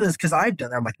reason why I do this is because I've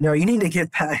done that. I'm like, no, you need to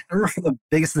get back. I remember the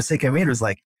biggest mistake I made was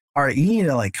all right, you need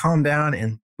to calm down.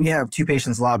 And we have 2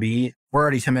 patients lobby. We're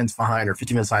already 10 minutes behind or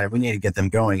 15 minutes behind. We need to get them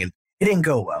going. And it didn't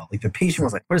go well. The patient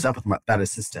was like, what is up with that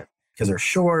assistant? because they're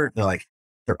short. They're like,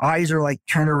 their eyes are like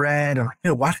kind of red. I'm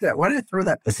like, why did I throw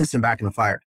that assistant back in the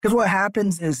fire? Because what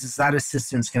happens is that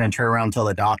assistant's going to turn around and tell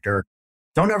the doctor,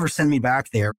 don't ever send me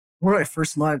back there. One of my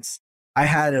first months, I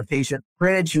had a patient,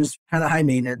 granted, she was kind of high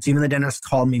maintenance. Even the dentist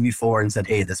called me before and said,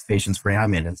 hey, this patient's very high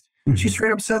maintenance. Mm-hmm. She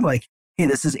straight up said like, hey,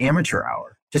 this is amateur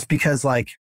hour. Just because like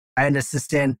I had an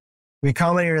assistant, we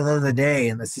accommodated her the other day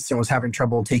and the assistant was having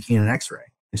trouble taking an x-ray.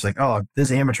 It's like, oh, this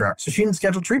is amateur hour. So she didn't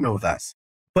schedule treatment with us.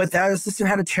 But that assistant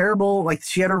had a terrible, like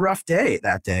she had a rough day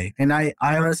that day. And I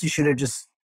honestly should have just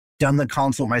done the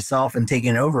consult myself and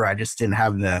taken over. I just didn't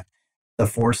have the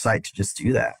foresight to just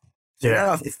do that. So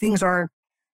yeah, if things aren't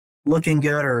looking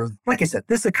good, or like I said,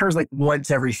 this occurs like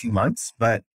once every few months,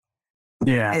 but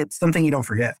yeah, it's something you don't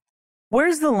forget.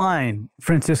 Where's the line,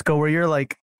 Francisco, where you're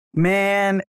like,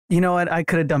 man, you know what? I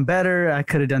could have done better. I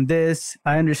could have done this.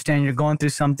 I understand you're going through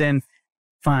something.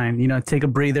 Fine. You know, take a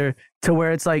breather, to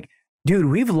where it's like, dude,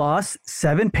 we've lost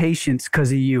 7 patients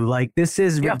because of you. Like, this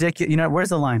is ridiculous. You know, where's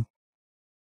the line?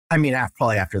 I mean,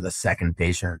 probably after the second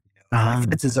patient. If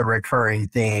this is a recurring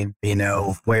thing, you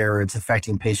know, where it's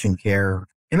affecting patient care.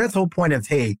 And that's the whole point of,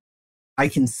 hey, I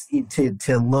can see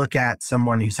to look at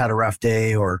someone who's had a rough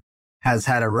day or has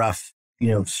had a rough, you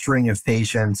know, string of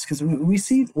patients, because we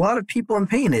see a lot of people in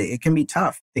pain. It can be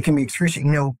tough. It can be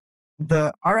excruciating. You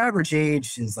know, our average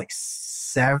age is like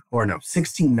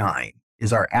 69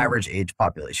 is our average age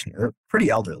population. They're pretty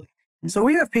elderly. So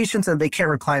we have patients that they can't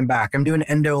recline back. I'm doing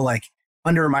endo like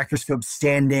under a microscope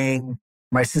standing,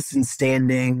 my assistant's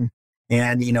standing,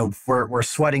 and, you know, we're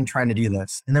sweating trying to do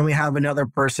this. And then we have another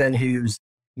person who's,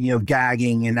 you know,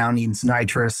 gagging and now needs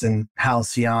nitrous and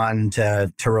halcyon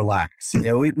to relax. You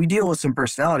know, we deal with some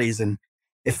personalities. And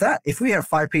if we have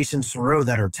 5 patients in a row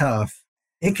that are tough,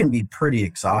 it can be pretty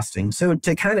exhausting. So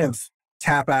to kind of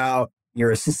tap out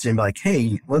your assistant and be like,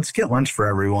 hey, let's get lunch for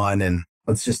everyone and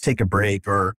let's just take a break,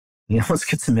 or, you know, let's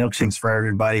get some milkshakes for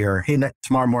everybody, or hey,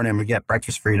 tomorrow morning I'm gonna get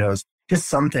breakfast burritos. Just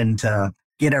something to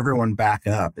get everyone back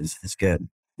up is good.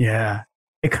 Yeah.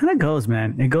 It kind of goes,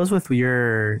 man. It goes with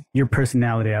your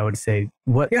personality, I would say.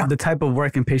 The type of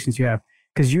work and patience you have.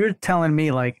 Because you're telling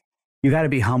me, like, you got to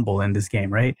be humble in this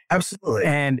game, right? Absolutely.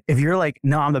 And if you're like,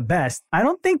 no, I'm the best, I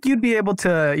don't think you'd be able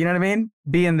to, you know what I mean?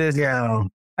 Be in this. Yeah.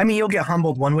 I mean, you'll get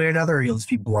humbled one way or another, or you'll just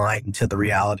be blind to the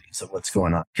realities of what's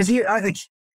going on. Because I think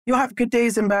you'll have good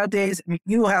days and bad days. I mean,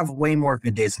 you'll have way more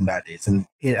good days and bad days. And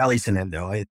at least in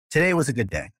endo, today was a good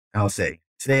day, I'll say.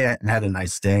 Today I had a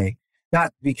nice day.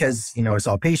 Not because, you know, it's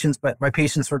all patients, but my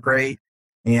patients were great.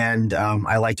 And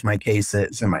I liked my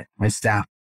cases, and my staff,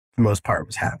 for the most part,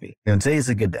 was happy. You know, today's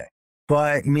a good day.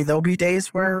 But I mean, there'll be days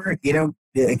where, you know,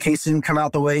 a case didn't come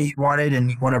out the way you wanted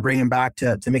and you want to bring him back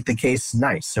to make the case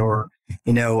nice. Or,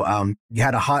 you know, you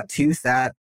had a hot tooth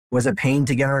that was a pain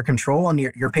to get under control, and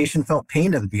your patient felt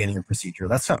pain at the beginning of the procedure.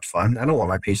 That's not fun. I don't want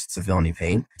my patients to feel any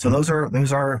pain. So those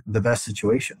are the best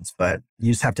situations, but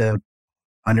you just have to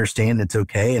understand it's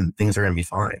okay and things are going to be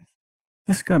fine.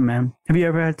 That's good, man. Have you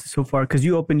ever had to so far? Because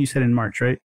you opened, you said in March,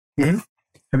 right? Mm-hmm.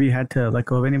 Have you had to let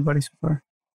go of anybody so far?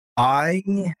 I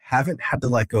haven't had to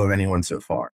let go of anyone so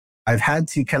far. I've had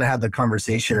to kind of have the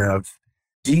conversation of,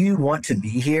 do you want to be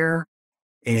here?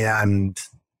 And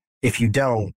if you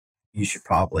don't, you should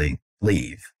probably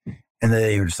leave. And then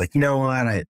they were just like, you know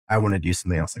what? I want to do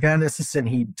something else. Like I had an assistant,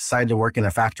 he decided to work in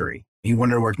a factory. He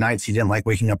wanted to work nights. He didn't like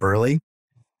waking up early.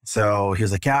 So he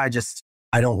was like, yeah,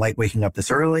 I don't like waking up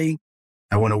this early.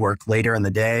 I want to work later in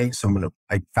the day. So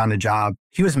I found a job.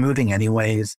 He was moving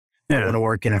anyways. Yeah. I want to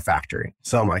work in a factory.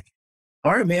 So I'm like,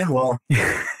 all right, man, well,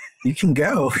 you can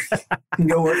go. You can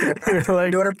go work in a factory.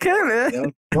 Like, okay, man. You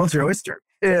know, what's your oyster?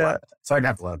 Yeah. So I'd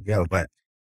have to let him go. But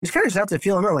he's kind of just have to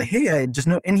feel him out like, hey, I just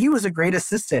know. And he was a great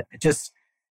assistant.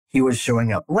 He was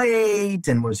showing up late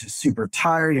and was just super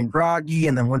tired and groggy.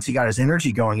 And then once he got his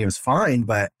energy going, he was fine.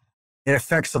 But it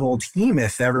affects the whole team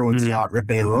if everyone's not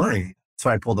ripping and running. So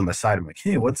I pulled him aside. I'm like,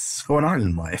 hey, what's going on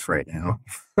in life right now?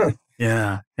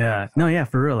 Yeah. No, yeah,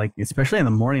 for real. Like, especially in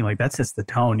the morning, like that sets the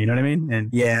tone. You know what I mean? And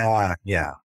yeah.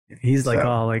 He's like,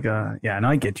 yeah, no,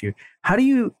 I get you. How do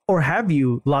you, or have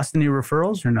you lost any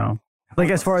referrals or no?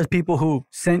 Like, as far as people who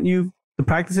sent you the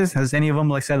practices, has any of them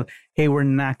like said, hey, we're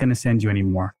not going to send you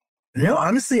anymore? No,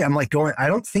 honestly, I'm like I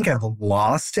don't think I've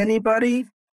lost anybody.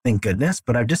 Thank goodness.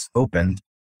 But I've just opened.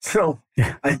 So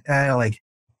I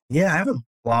haven't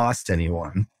lost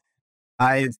anyone.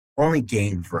 I've only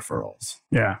gained referrals.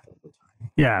 Yeah.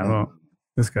 Well,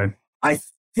 that's good. I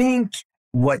think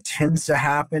what tends to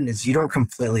happen is you don't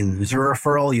completely lose a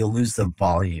referral. You'll lose the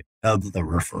volume of the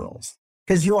referrals,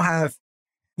 because you'll have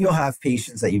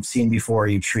patients that you've seen before,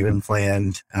 you've treatment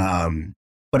planned.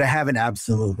 But I haven't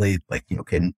absolutely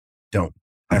don't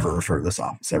ever refer to this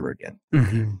office ever again.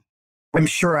 Mm-hmm. I'm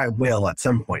sure I will at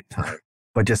some point in time,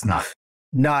 but just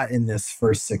not in this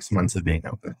first 6 months of being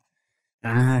open.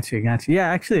 Gotcha. Yeah,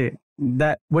 actually,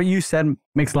 that what you said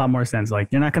makes a lot more sense. Like,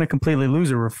 you're not going to completely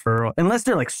lose a referral unless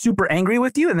they're like super angry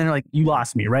with you and then they're like, you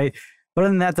lost me, right? But other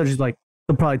than that, they're just like,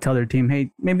 they'll probably tell their team,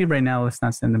 hey, maybe right now let's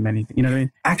not send them anything. You know what I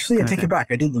mean? Actually, I take it back.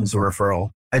 I did lose a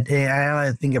referral. I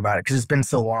think about it because it's been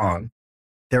so long.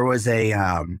 There was a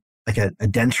like a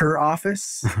denture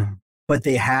office, but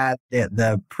they had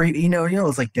the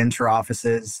it's like denture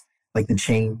offices, like the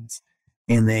chains,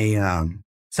 and they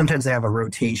sometimes they have a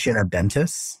rotation of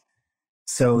dentists.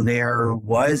 So there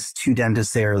was 2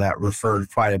 dentists there that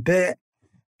referred quite a bit.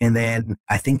 And then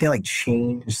I think they like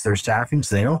changed their staffing.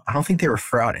 So I don't think they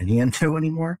refer out any endo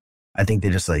anymore. I think they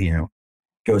just like,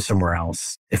 go somewhere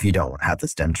else if you don't have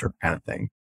this denture kind of thing.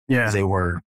 Yeah. They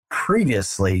were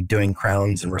previously doing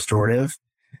crowns and restorative.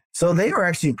 So they were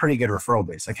actually a pretty good referral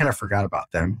base. I kind of forgot about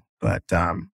them. But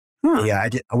yeah, I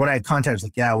did. When I had contacted, I was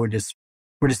like, yeah, we're just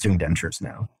doing dentures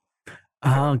now.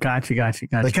 Oh, gotcha.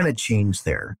 They kind of changed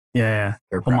their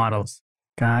whole models.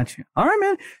 Gotcha. All right,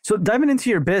 man. So diving into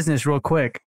your business real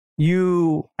quick,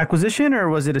 you acquisition or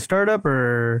was it a startup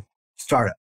or?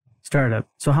 Startup.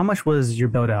 So how much was your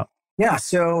build out? Yeah.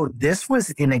 So this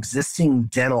was an existing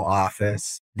dental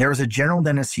office. There was a general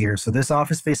dentist here. So this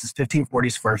office space is 1540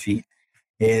 square feet.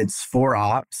 It's 4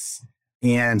 ops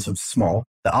and so it's small.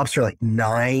 The ops are like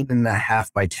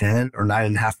 9.5 by 10 or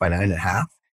 9.5 by 9.5.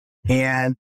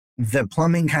 And the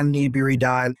plumbing kind of needed to be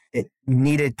redone. It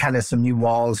needed kind of some new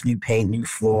walls, new paint, new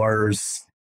floors.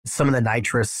 Some of the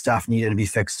nitrous stuff needed to be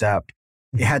fixed up.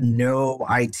 It had no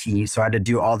IT, so I had to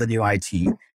do all the new IT.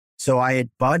 So I had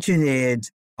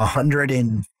budgeted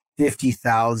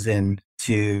 $150,000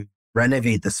 to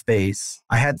renovate the space.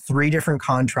 I had 3 different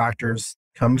contractors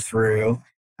come through.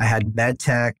 I had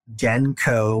MedTech,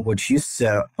 Denco, which used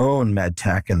to own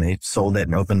MedTech, and they sold it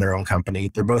and opened their own company.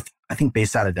 They're both, I think,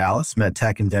 based out of Dallas,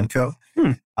 MedTech and Denco.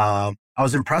 I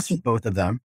was impressed with both of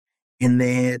them. And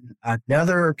then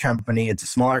another company, it's a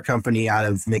smaller company out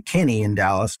of McKinney in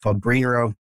Dallas called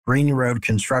Green Road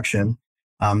Construction,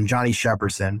 Johnny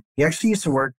Shepperson. He actually used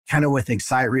to work kind of with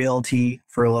Excite Realty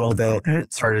for a little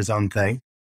bit, started his own thing.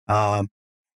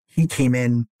 He came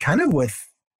in kind of with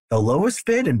the lowest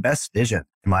bid and best vision,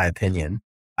 in my opinion,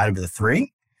 out of the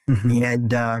 3.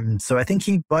 And so I think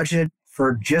he budgeted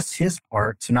for just his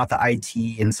part, so not the IT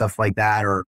and stuff like that,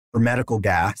 or medical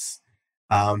gas,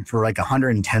 for like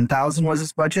 $110,000 was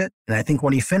his budget. And I think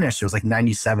when he finished, it was like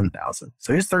 $97,000.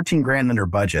 So he was $13,000 under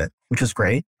budget, which was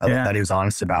great. I love that he was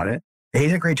honest about it. He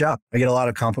did a great job. I get a lot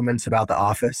of compliments about the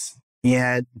office.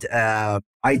 And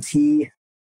IT,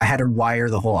 I had to wire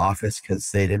the whole office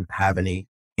because they didn't have any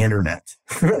internet.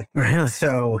 Really?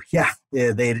 So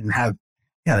they didn't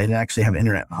actually have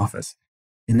internet in the office.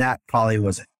 And that probably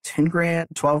was $10,000,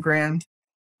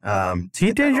 $12,000.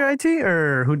 He did your IT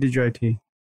or who did your IT?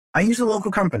 I used a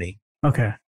local company.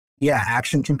 Okay. Yeah,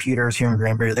 Action Computers here in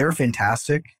Granbury. They were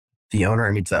fantastic. The owner, I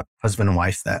mean, it's a husband and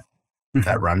wife that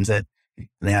runs it. And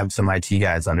they have some IT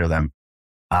guys under them.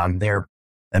 They're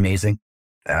amazing.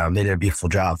 They did a beautiful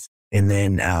job. And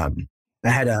then I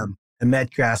had a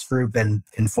MedGas group in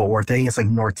Fort Worth. I think it's like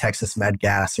North Texas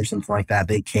MedGas or something like that.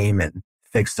 They came and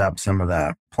fixed up some of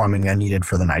the plumbing I needed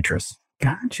for the nitrous.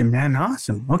 Gotcha, man.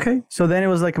 Awesome. Okay. So then it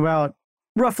was like about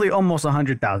roughly almost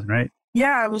 100,000, right?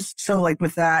 Yeah, it was. So like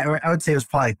with that, I would say it was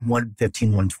probably like 115,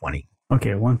 120.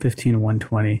 Okay. 115,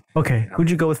 120. Okay. Who'd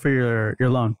you go with for your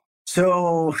loan?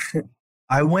 So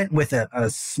I went with a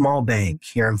small bank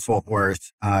here in Fort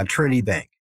Worth, Trinity Bank,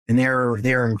 and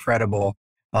they're incredible.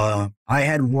 I'd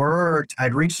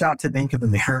reached out to Bank of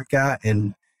America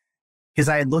and because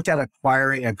I had looked at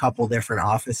acquiring a couple different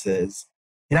offices.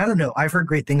 And I don't know, I've heard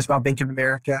great things about Bank of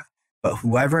America, but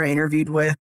whoever I interviewed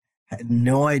with had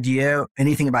no idea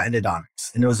anything about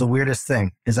endodontics. And it was the weirdest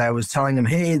thing because I was telling them,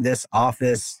 hey, this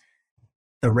office,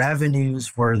 the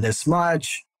revenues were this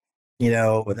much,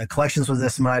 the collections was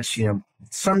this much,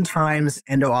 sometimes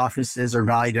endo offices are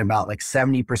valued at about like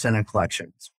 70% of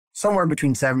collections. Somewhere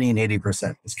between 70 and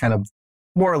 80% is kind of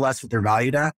more or less what they're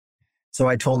valued at. So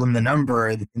I told him the number,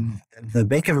 and the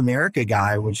Bank of America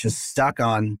guy was just stuck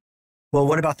on, well,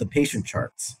 what about the patient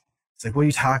charts? It's like, what are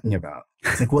you talking about?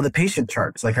 It's like, well, the patient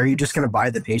charts, like, are you just going to buy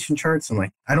the patient charts? I'm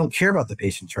like, I don't care about the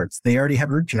patient charts. They already have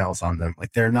root canals on them.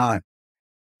 Like they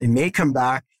may come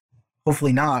back,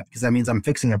 hopefully not, because that means I'm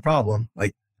fixing a problem.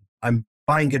 Like I'm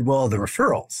buying goodwill of the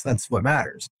referrals. That's what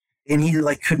matters. And he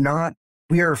could not,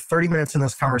 we are 30 minutes in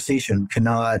this conversation, could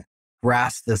not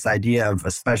grasp this idea of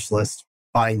a specialist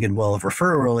buying goodwill of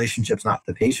referral relationships, not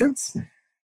the patients.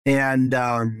 And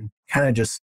kind of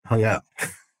just hung up.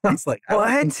 I was like, I don't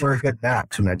think What? we're a good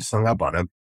match. And I just hung up on him.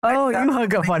 Oh, you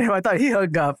hung up on him. I thought he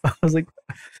hung up. I was like,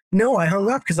 No, I hung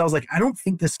up because I was like, I don't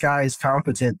think this guy is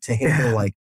competent to handle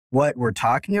like what we're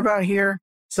talking about here.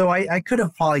 So I could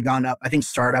have probably gone up. I think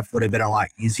startup would have been a lot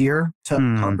easier to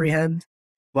comprehend.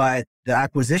 But the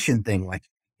acquisition thing, like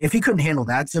if he couldn't handle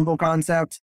that simple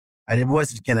concept, I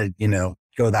wasn't going to,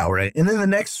 go that way. And then the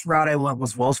next route I went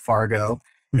was Wells Fargo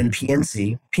and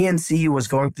PNC. PNC was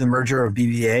going through the merger of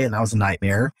BVA, and that was a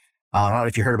nightmare. I don't know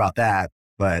if you heard about that,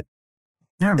 but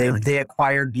they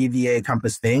acquired BVA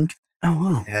Compass Bank.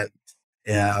 oh, wow.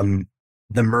 And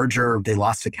the merger, they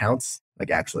lost accounts, like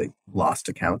actually lost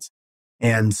accounts.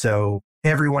 And so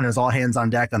everyone is all hands on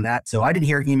deck on that. So I didn't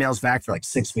hear emails back for like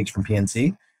 6 weeks from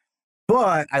PNC,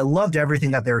 but I loved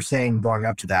everything that they were saying going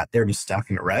up to that. They're just stuck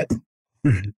in a rut.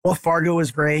 Well, Fargo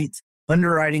was great.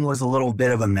 Underwriting was a little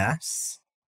bit of a mess.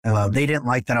 They didn't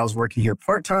like that I was working here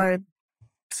part-time.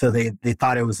 So they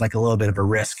thought it was like a little bit of a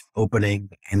risk opening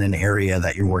in an area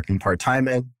that you're working part-time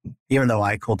in, even though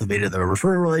I cultivated the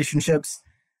referral relationships.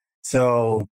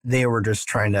 So they were just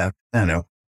trying to, I don't know,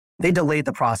 they delayed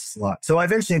the process a lot. So I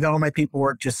eventually got all my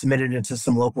paperwork, just submitted it to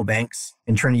some local banks,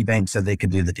 and Trinity Bank said they could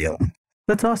do the deal.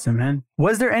 That's awesome, man.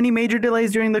 Was there any major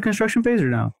delays during the construction phase or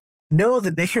no? No,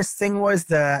 the biggest thing was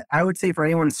that I would say for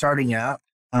anyone starting out,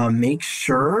 make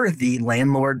sure the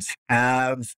landlords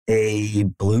have a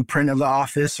blueprint of the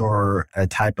office or a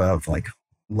type of like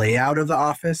layout of the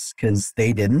office, because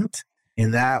they didn't.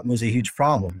 And that was a huge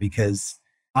problem because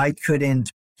I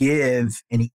couldn't give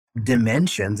any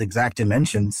exact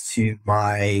dimensions to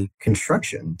my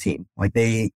construction team. Like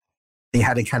they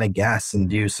had to kind of guess and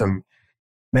do some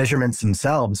measurements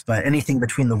themselves, but anything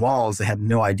between the walls, they had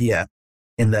no idea.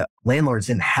 And the landlords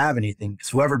didn't have anything because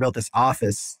whoever built this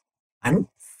office, I don't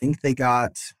think they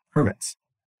got permits.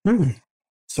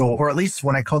 So, or at least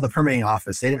when I called the permitting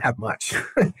office, they didn't have much.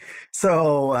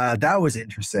 So that was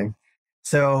interesting.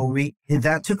 So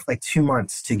that took like 2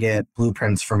 months to get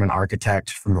blueprints from an architect,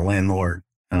 from the landlord.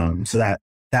 So that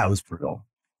was brutal.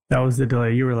 That was the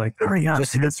delay. You were like, hurry up.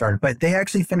 Just to get started. But they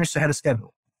actually finished ahead of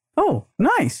schedule. Oh,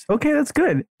 nice. Okay, that's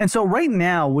good. And so right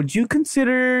now, would you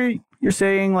consider, you're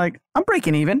saying like, I'm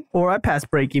breaking even, or I passed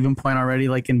break even point already,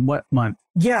 like in what month?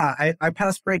 Yeah, I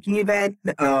passed break even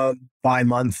by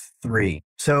month 3.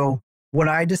 So what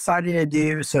I decided to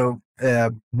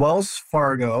do, Wells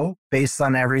Fargo, based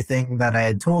on everything that I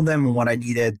had told them and what I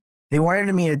needed, they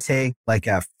wanted me to take like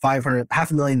a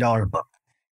 $500,000 loan.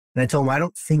 And I told them, I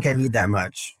don't think I need that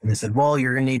much. And they said, well,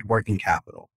 you're going to need working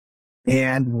capital.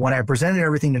 And when I presented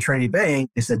everything to Trinity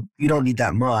Bank, they said, you don't need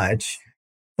that much.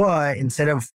 But instead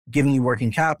of giving you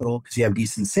working capital because you have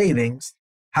decent savings,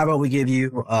 how about we give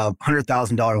you a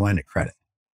 $100,000 line of credit?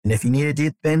 And if you need to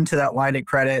dip into that line of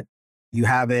credit, you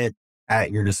have it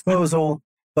at your disposal.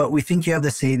 But we think you have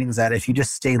the savings that if you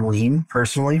just stay lean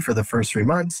personally for the first 3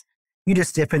 months, you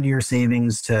just dip into your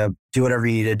savings to do whatever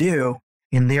you need to do.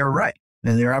 And they're right.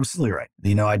 And they're absolutely right.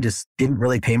 I just didn't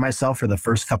really pay myself for the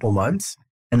first couple months.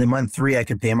 And then month 3, I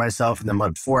could pay myself. And then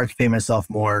month 4, I could pay myself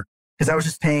more because I was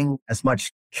just paying as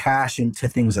much cash into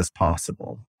things as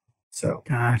possible. So.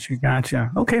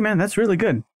 Gotcha. Okay, man, that's really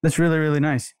good. That's really, really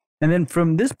nice. And then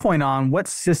from this point on, what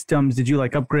systems did you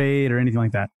like upgrade or anything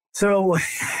like that? So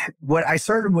what I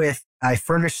started with, I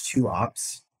furnished 2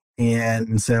 ops.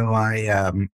 And so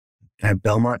I have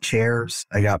Belmont chairs.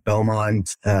 I got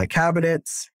Belmont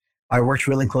cabinets. I worked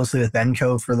really closely with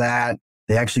Benco for that.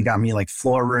 They actually got me like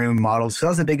floor room models. So that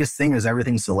was the biggest thing, is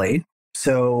everything's delayed.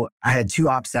 So I had 2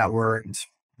 ops that weren't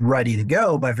ready to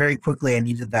go, but very quickly I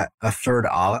needed a third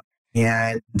op.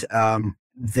 And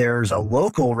there's a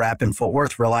local rep in Fort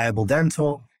Worth, Reliable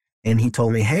Dental. And he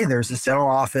told me, hey, there's this dental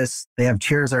office. They have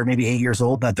chairs that are maybe 8 years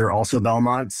old, that they're also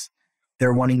Belmonts.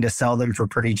 They're wanting to sell them for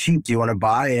pretty cheap. Do you want to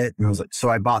buy it? And I was like, so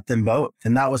I bought them both.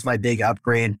 And that was my big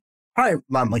upgrade, probably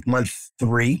like month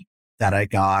 3 that I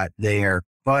got there.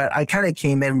 But I kind of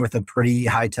came in with a pretty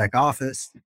high-tech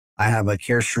office. I have a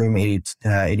Carestream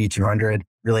 8200,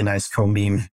 really nice cone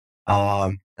beam.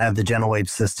 I have the GentleWave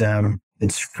system.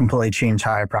 It's completely changed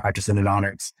how I practice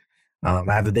endodontics. I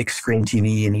have a big screen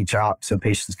TV in each op so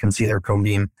patients can see their cone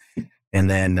beam. And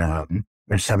then I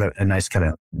just have a nice kind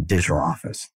of digital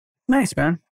office. Nice,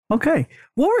 man. Okay.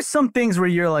 What were some things where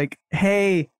you're like,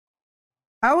 hey,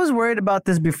 I was worried about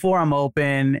this before I'm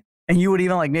open, and you would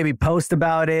even like maybe post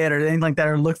about it or anything like that,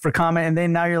 or look for comment. And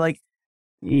then now you're like,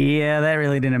 yeah, that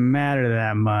really didn't matter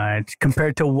that much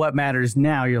compared to what matters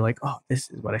now. You're like, oh, this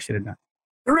is what I should have done.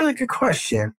 A really good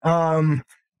question.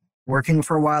 Working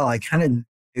for a while, I kind of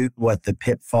knew what the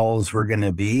pitfalls were going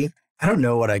to be. I don't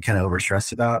know what I kind of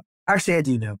overstressed about. Actually, I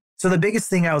do know. So the biggest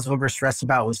thing I was overstressed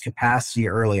about was capacity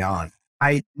early on.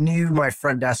 I knew my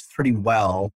front desk pretty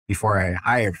well before I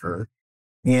hired her.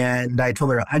 And I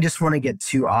told her, I just want to get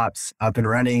 2 ops up and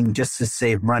running just to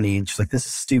save money. And she's like, this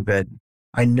is stupid.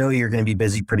 I know you're going to be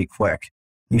busy pretty quick.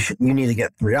 You need to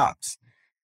get 3 ops.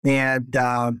 And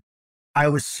I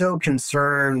was so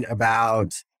concerned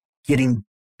about getting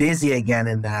busy again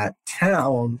in that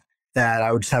town that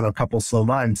I would just have a couple slow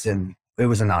months, and it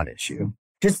was a non-issue.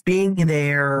 Just being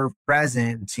there,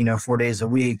 present, 4 days a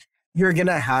week, you're going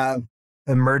to have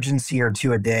emergency or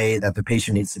 2 a day that the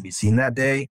patient needs to be seen that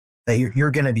day, that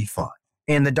you're going to be fine.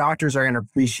 And the doctors are going to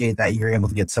appreciate that you're able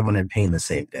to get someone in pain the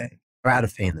same day or out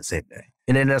of pain the same day.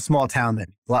 And in a small town that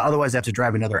otherwise they have to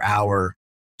drive another hour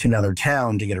to another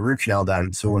town to get a root canal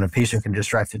done. So when a patient can just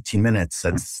drive 15 minutes,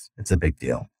 it's a big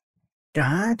deal.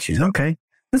 Gotcha. Okay.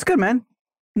 That's good, man.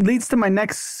 Leads to my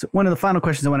next, one of the final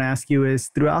questions I want to ask you is,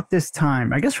 throughout this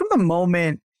time, I guess from the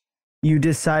moment you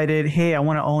decided, hey, I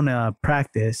want to own a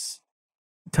practice,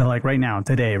 to like right now,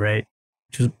 today, right?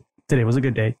 Today was a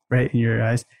good day, right? In your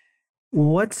eyes.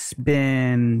 What's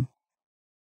been,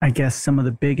 I guess, some of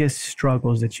the biggest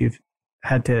struggles that you've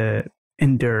had to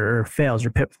endure, or fails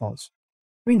or pitfalls?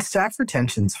 I mean, staff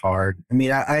retention's hard. I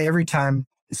mean, I every time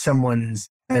someone's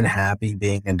unhappy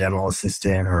being a dental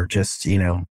assistant or just,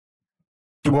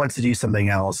 wants to do something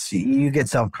else, you get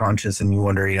self-conscious and you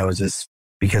wonder, is this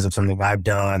because of something I've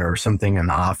done or something in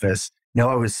the office? I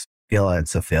always feel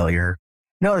it's a failure.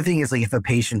 Another thing is, like, if a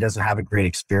patient doesn't have a great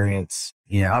experience,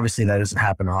 obviously that doesn't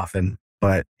happen often,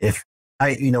 but if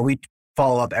we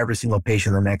follow up every single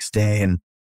patient the next day, and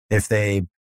if they,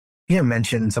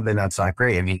 mention something that's not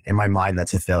great, I mean, in my mind,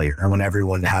 that's a failure. I want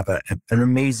everyone to have an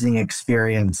amazing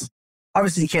experience.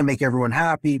 Obviously you can't make everyone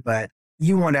happy, but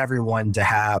you want everyone to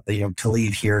have, to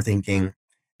leave here thinking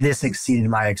this exceeded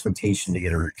my expectation to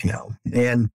get a root canal.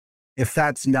 And if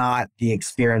that's not the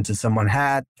experience that someone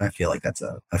had, I feel like that's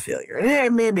a failure.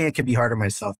 And maybe it could be hard on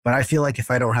myself, but I feel like if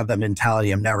I don't have that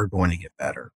mentality, I'm never going to get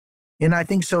better. And I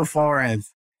think so far I've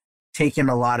taken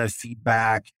a lot of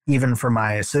feedback, even from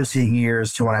my associate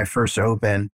years to when I first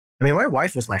opened. I mean, my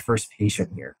wife was my first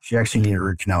patient here. She actually needed a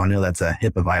root canal. I know that's a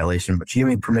HIPAA violation, but she gave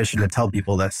me permission to tell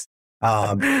people this.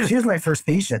 She was my first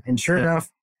patient. And sure enough,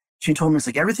 she told me, it's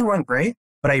like, everything went great,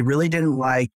 but I really didn't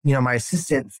like, my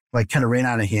assistant, like, kind of ran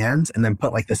out of hands and then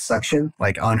put like the suction,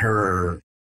 like on her,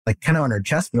 like kind of on her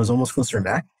chest, but it was almost close to her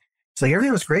neck. It's like,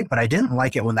 everything was great, but I didn't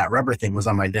like it when that rubber thing was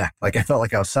on my neck. Like, I felt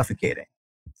like I was suffocating.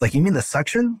 It's like, you mean the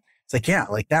suction? It's like, yeah,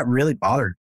 like that really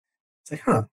bothered. It's like,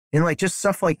 huh. And like just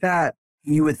stuff like that,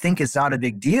 you would think it's not a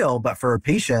big deal, but for a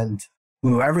patient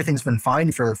who everything's been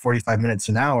fine for 45 minutes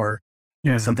to an hour,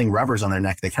 something rubbers on their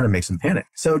neck, they kind of makes them panic.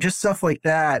 So just stuff like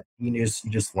that, you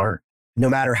just learn. No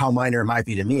matter how minor it might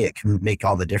be to me, it can make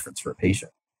all the difference for a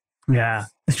patient. Yeah,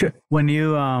 it's true. When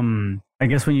you, I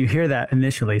guess when you hear that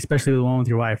initially, especially the one with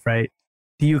your wife, right?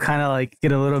 Do you kind of like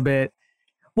get a little bit,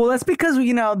 well, that's because,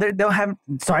 they don't have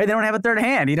a third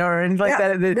hand, or anything like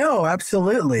that. No,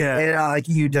 absolutely. Yeah. And like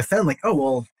you defend, like, oh,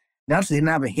 well, now she didn't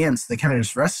have a hand, so they kind of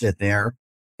just rested it there.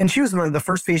 And she was one of the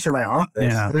first patients in my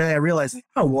office. Yeah. And then I realized,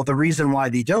 oh, well, the reason why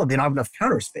they don't have enough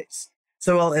counter space.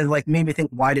 So it like made me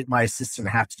think, why did my assistant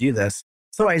have to do this?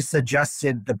 So I just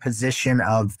adjusted the position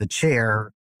of the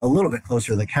chair a little bit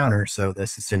closer to the counter, so the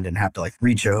assistant didn't have to like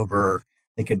reach over.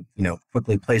 They could,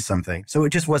 quickly place something. So it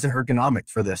just wasn't ergonomic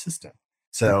for the assistant.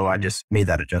 So I just made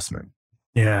that adjustment.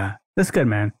 Yeah, that's good,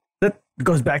 man. That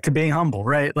goes back to being humble,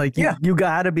 right? Like, you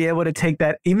got to be able to take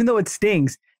that, even though it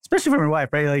stings, especially from your wife,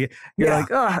 right? Like, you're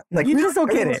like, oh, like you just don't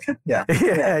get it. Yeah.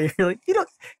 You're like, you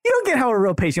don't get how a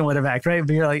real patient would have acted, right?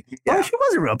 But you're like, oh, she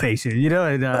was a real patient,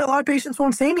 And, a lot of patients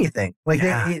won't say anything. Like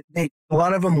they a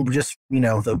lot of them will just,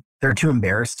 they're too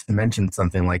embarrassed to mention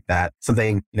something like that.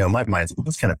 Something, in my mind,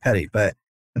 it's kind of petty, but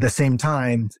at the same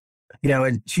time,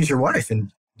 and she's your wife,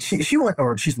 and she went,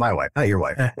 or she's my wife, not your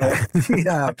wife.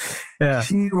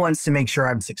 She wants to make sure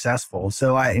I'm successful.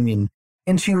 So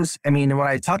and she was, when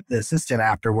I talked to the assistant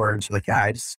afterwards, she's like,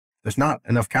 there's not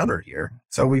enough counter here.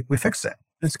 So we fixed it.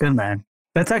 That's good, man.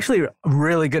 That's actually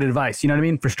really good advice. You know what I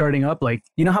mean? For starting up, like,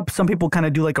 how some people kind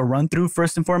of do like a run through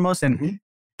first and foremost, and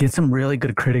get some really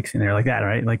good critics in there like that,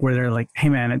 right? Like where they're like, hey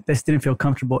man, this didn't feel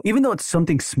comfortable. Even though it's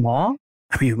something small,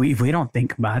 we don't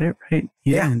think about it, right?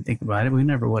 You didn't think about it. We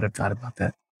never would have thought about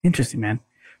that. Interesting, man.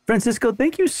 Francisco,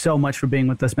 thank you so much for being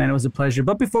with us, man. It was a pleasure.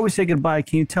 But before we say goodbye,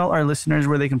 can you tell our listeners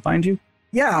where they can find you?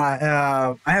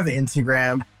 Yeah, I have an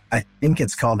Instagram. I think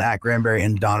it's called @Granbury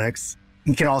Endodontics.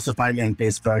 You can also find me on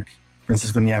Facebook,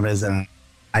 Francisco Nieves, and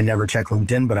I never check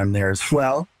LinkedIn, but I'm there as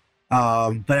well.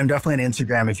 But I'm definitely on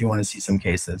Instagram if you want to see some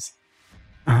cases.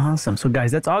 Awesome. So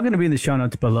guys, that's all going to be in the show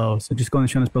notes below. So just go in the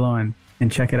show notes below and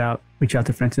and check it out. Reach out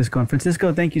to Francisco. And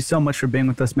Francisco, thank you so much for being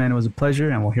with us, man. It was a pleasure,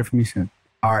 and we'll hear from you soon.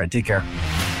 All right, take care.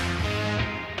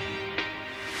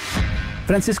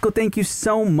 Francisco, thank you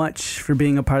so much for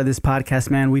being a part of this podcast,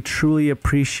 man. We truly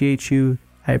appreciate you.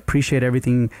 I appreciate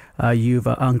everything you've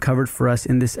uncovered for us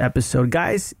in this episode.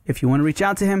 Guys, if you want to reach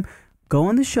out to him, go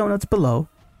on the show notes below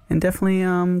and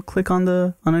definitely click on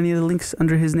any of the links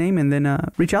under his name and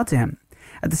then reach out to him.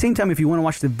 At the same time, if you want to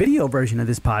watch the video version of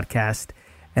this podcast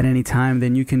at any time,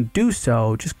 then you can do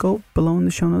so. Just go below in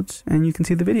the show notes and you can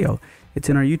see the video. It's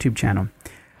in our YouTube channel.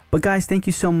 But guys, thank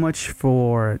you so much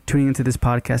for tuning into this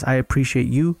podcast. I appreciate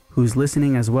you who's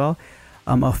listening as well.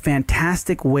 A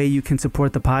fantastic way you can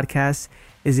support the podcast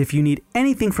is if you need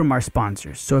anything from our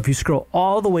sponsors. So if you scroll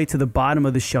all the way to the bottom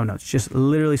of the show notes, just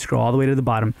literally scroll all the way to the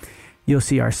bottom, you'll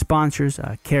see our sponsors,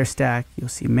 CareStack, you'll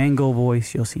see Mango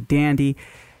Voice, you'll see Dandy.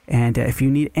 And if you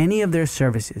need any of their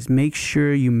services, make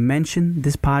sure you mention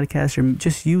this podcast or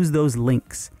just use those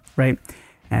links, right?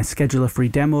 And schedule a free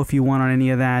demo if you want on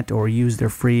any of that, or use their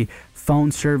free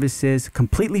phone services,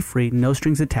 completely free, no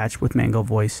strings attached with Mango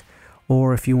Voice.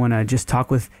 Or if you want to just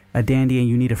talk with a Dandy and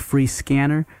you need a free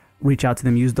scanner, reach out to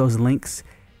them, use those links.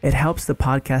 It helps the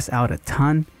podcast out a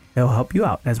ton. It'll help you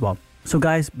out as well. So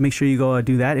guys, make sure you go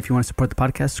do that. If you want to support the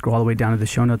podcast, scroll all the way down to the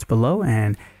show notes below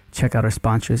and check out our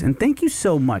sponsors. And thank you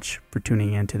so much for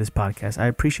tuning in to this podcast. I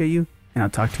appreciate you, and I'll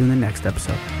talk to you in the next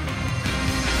episode.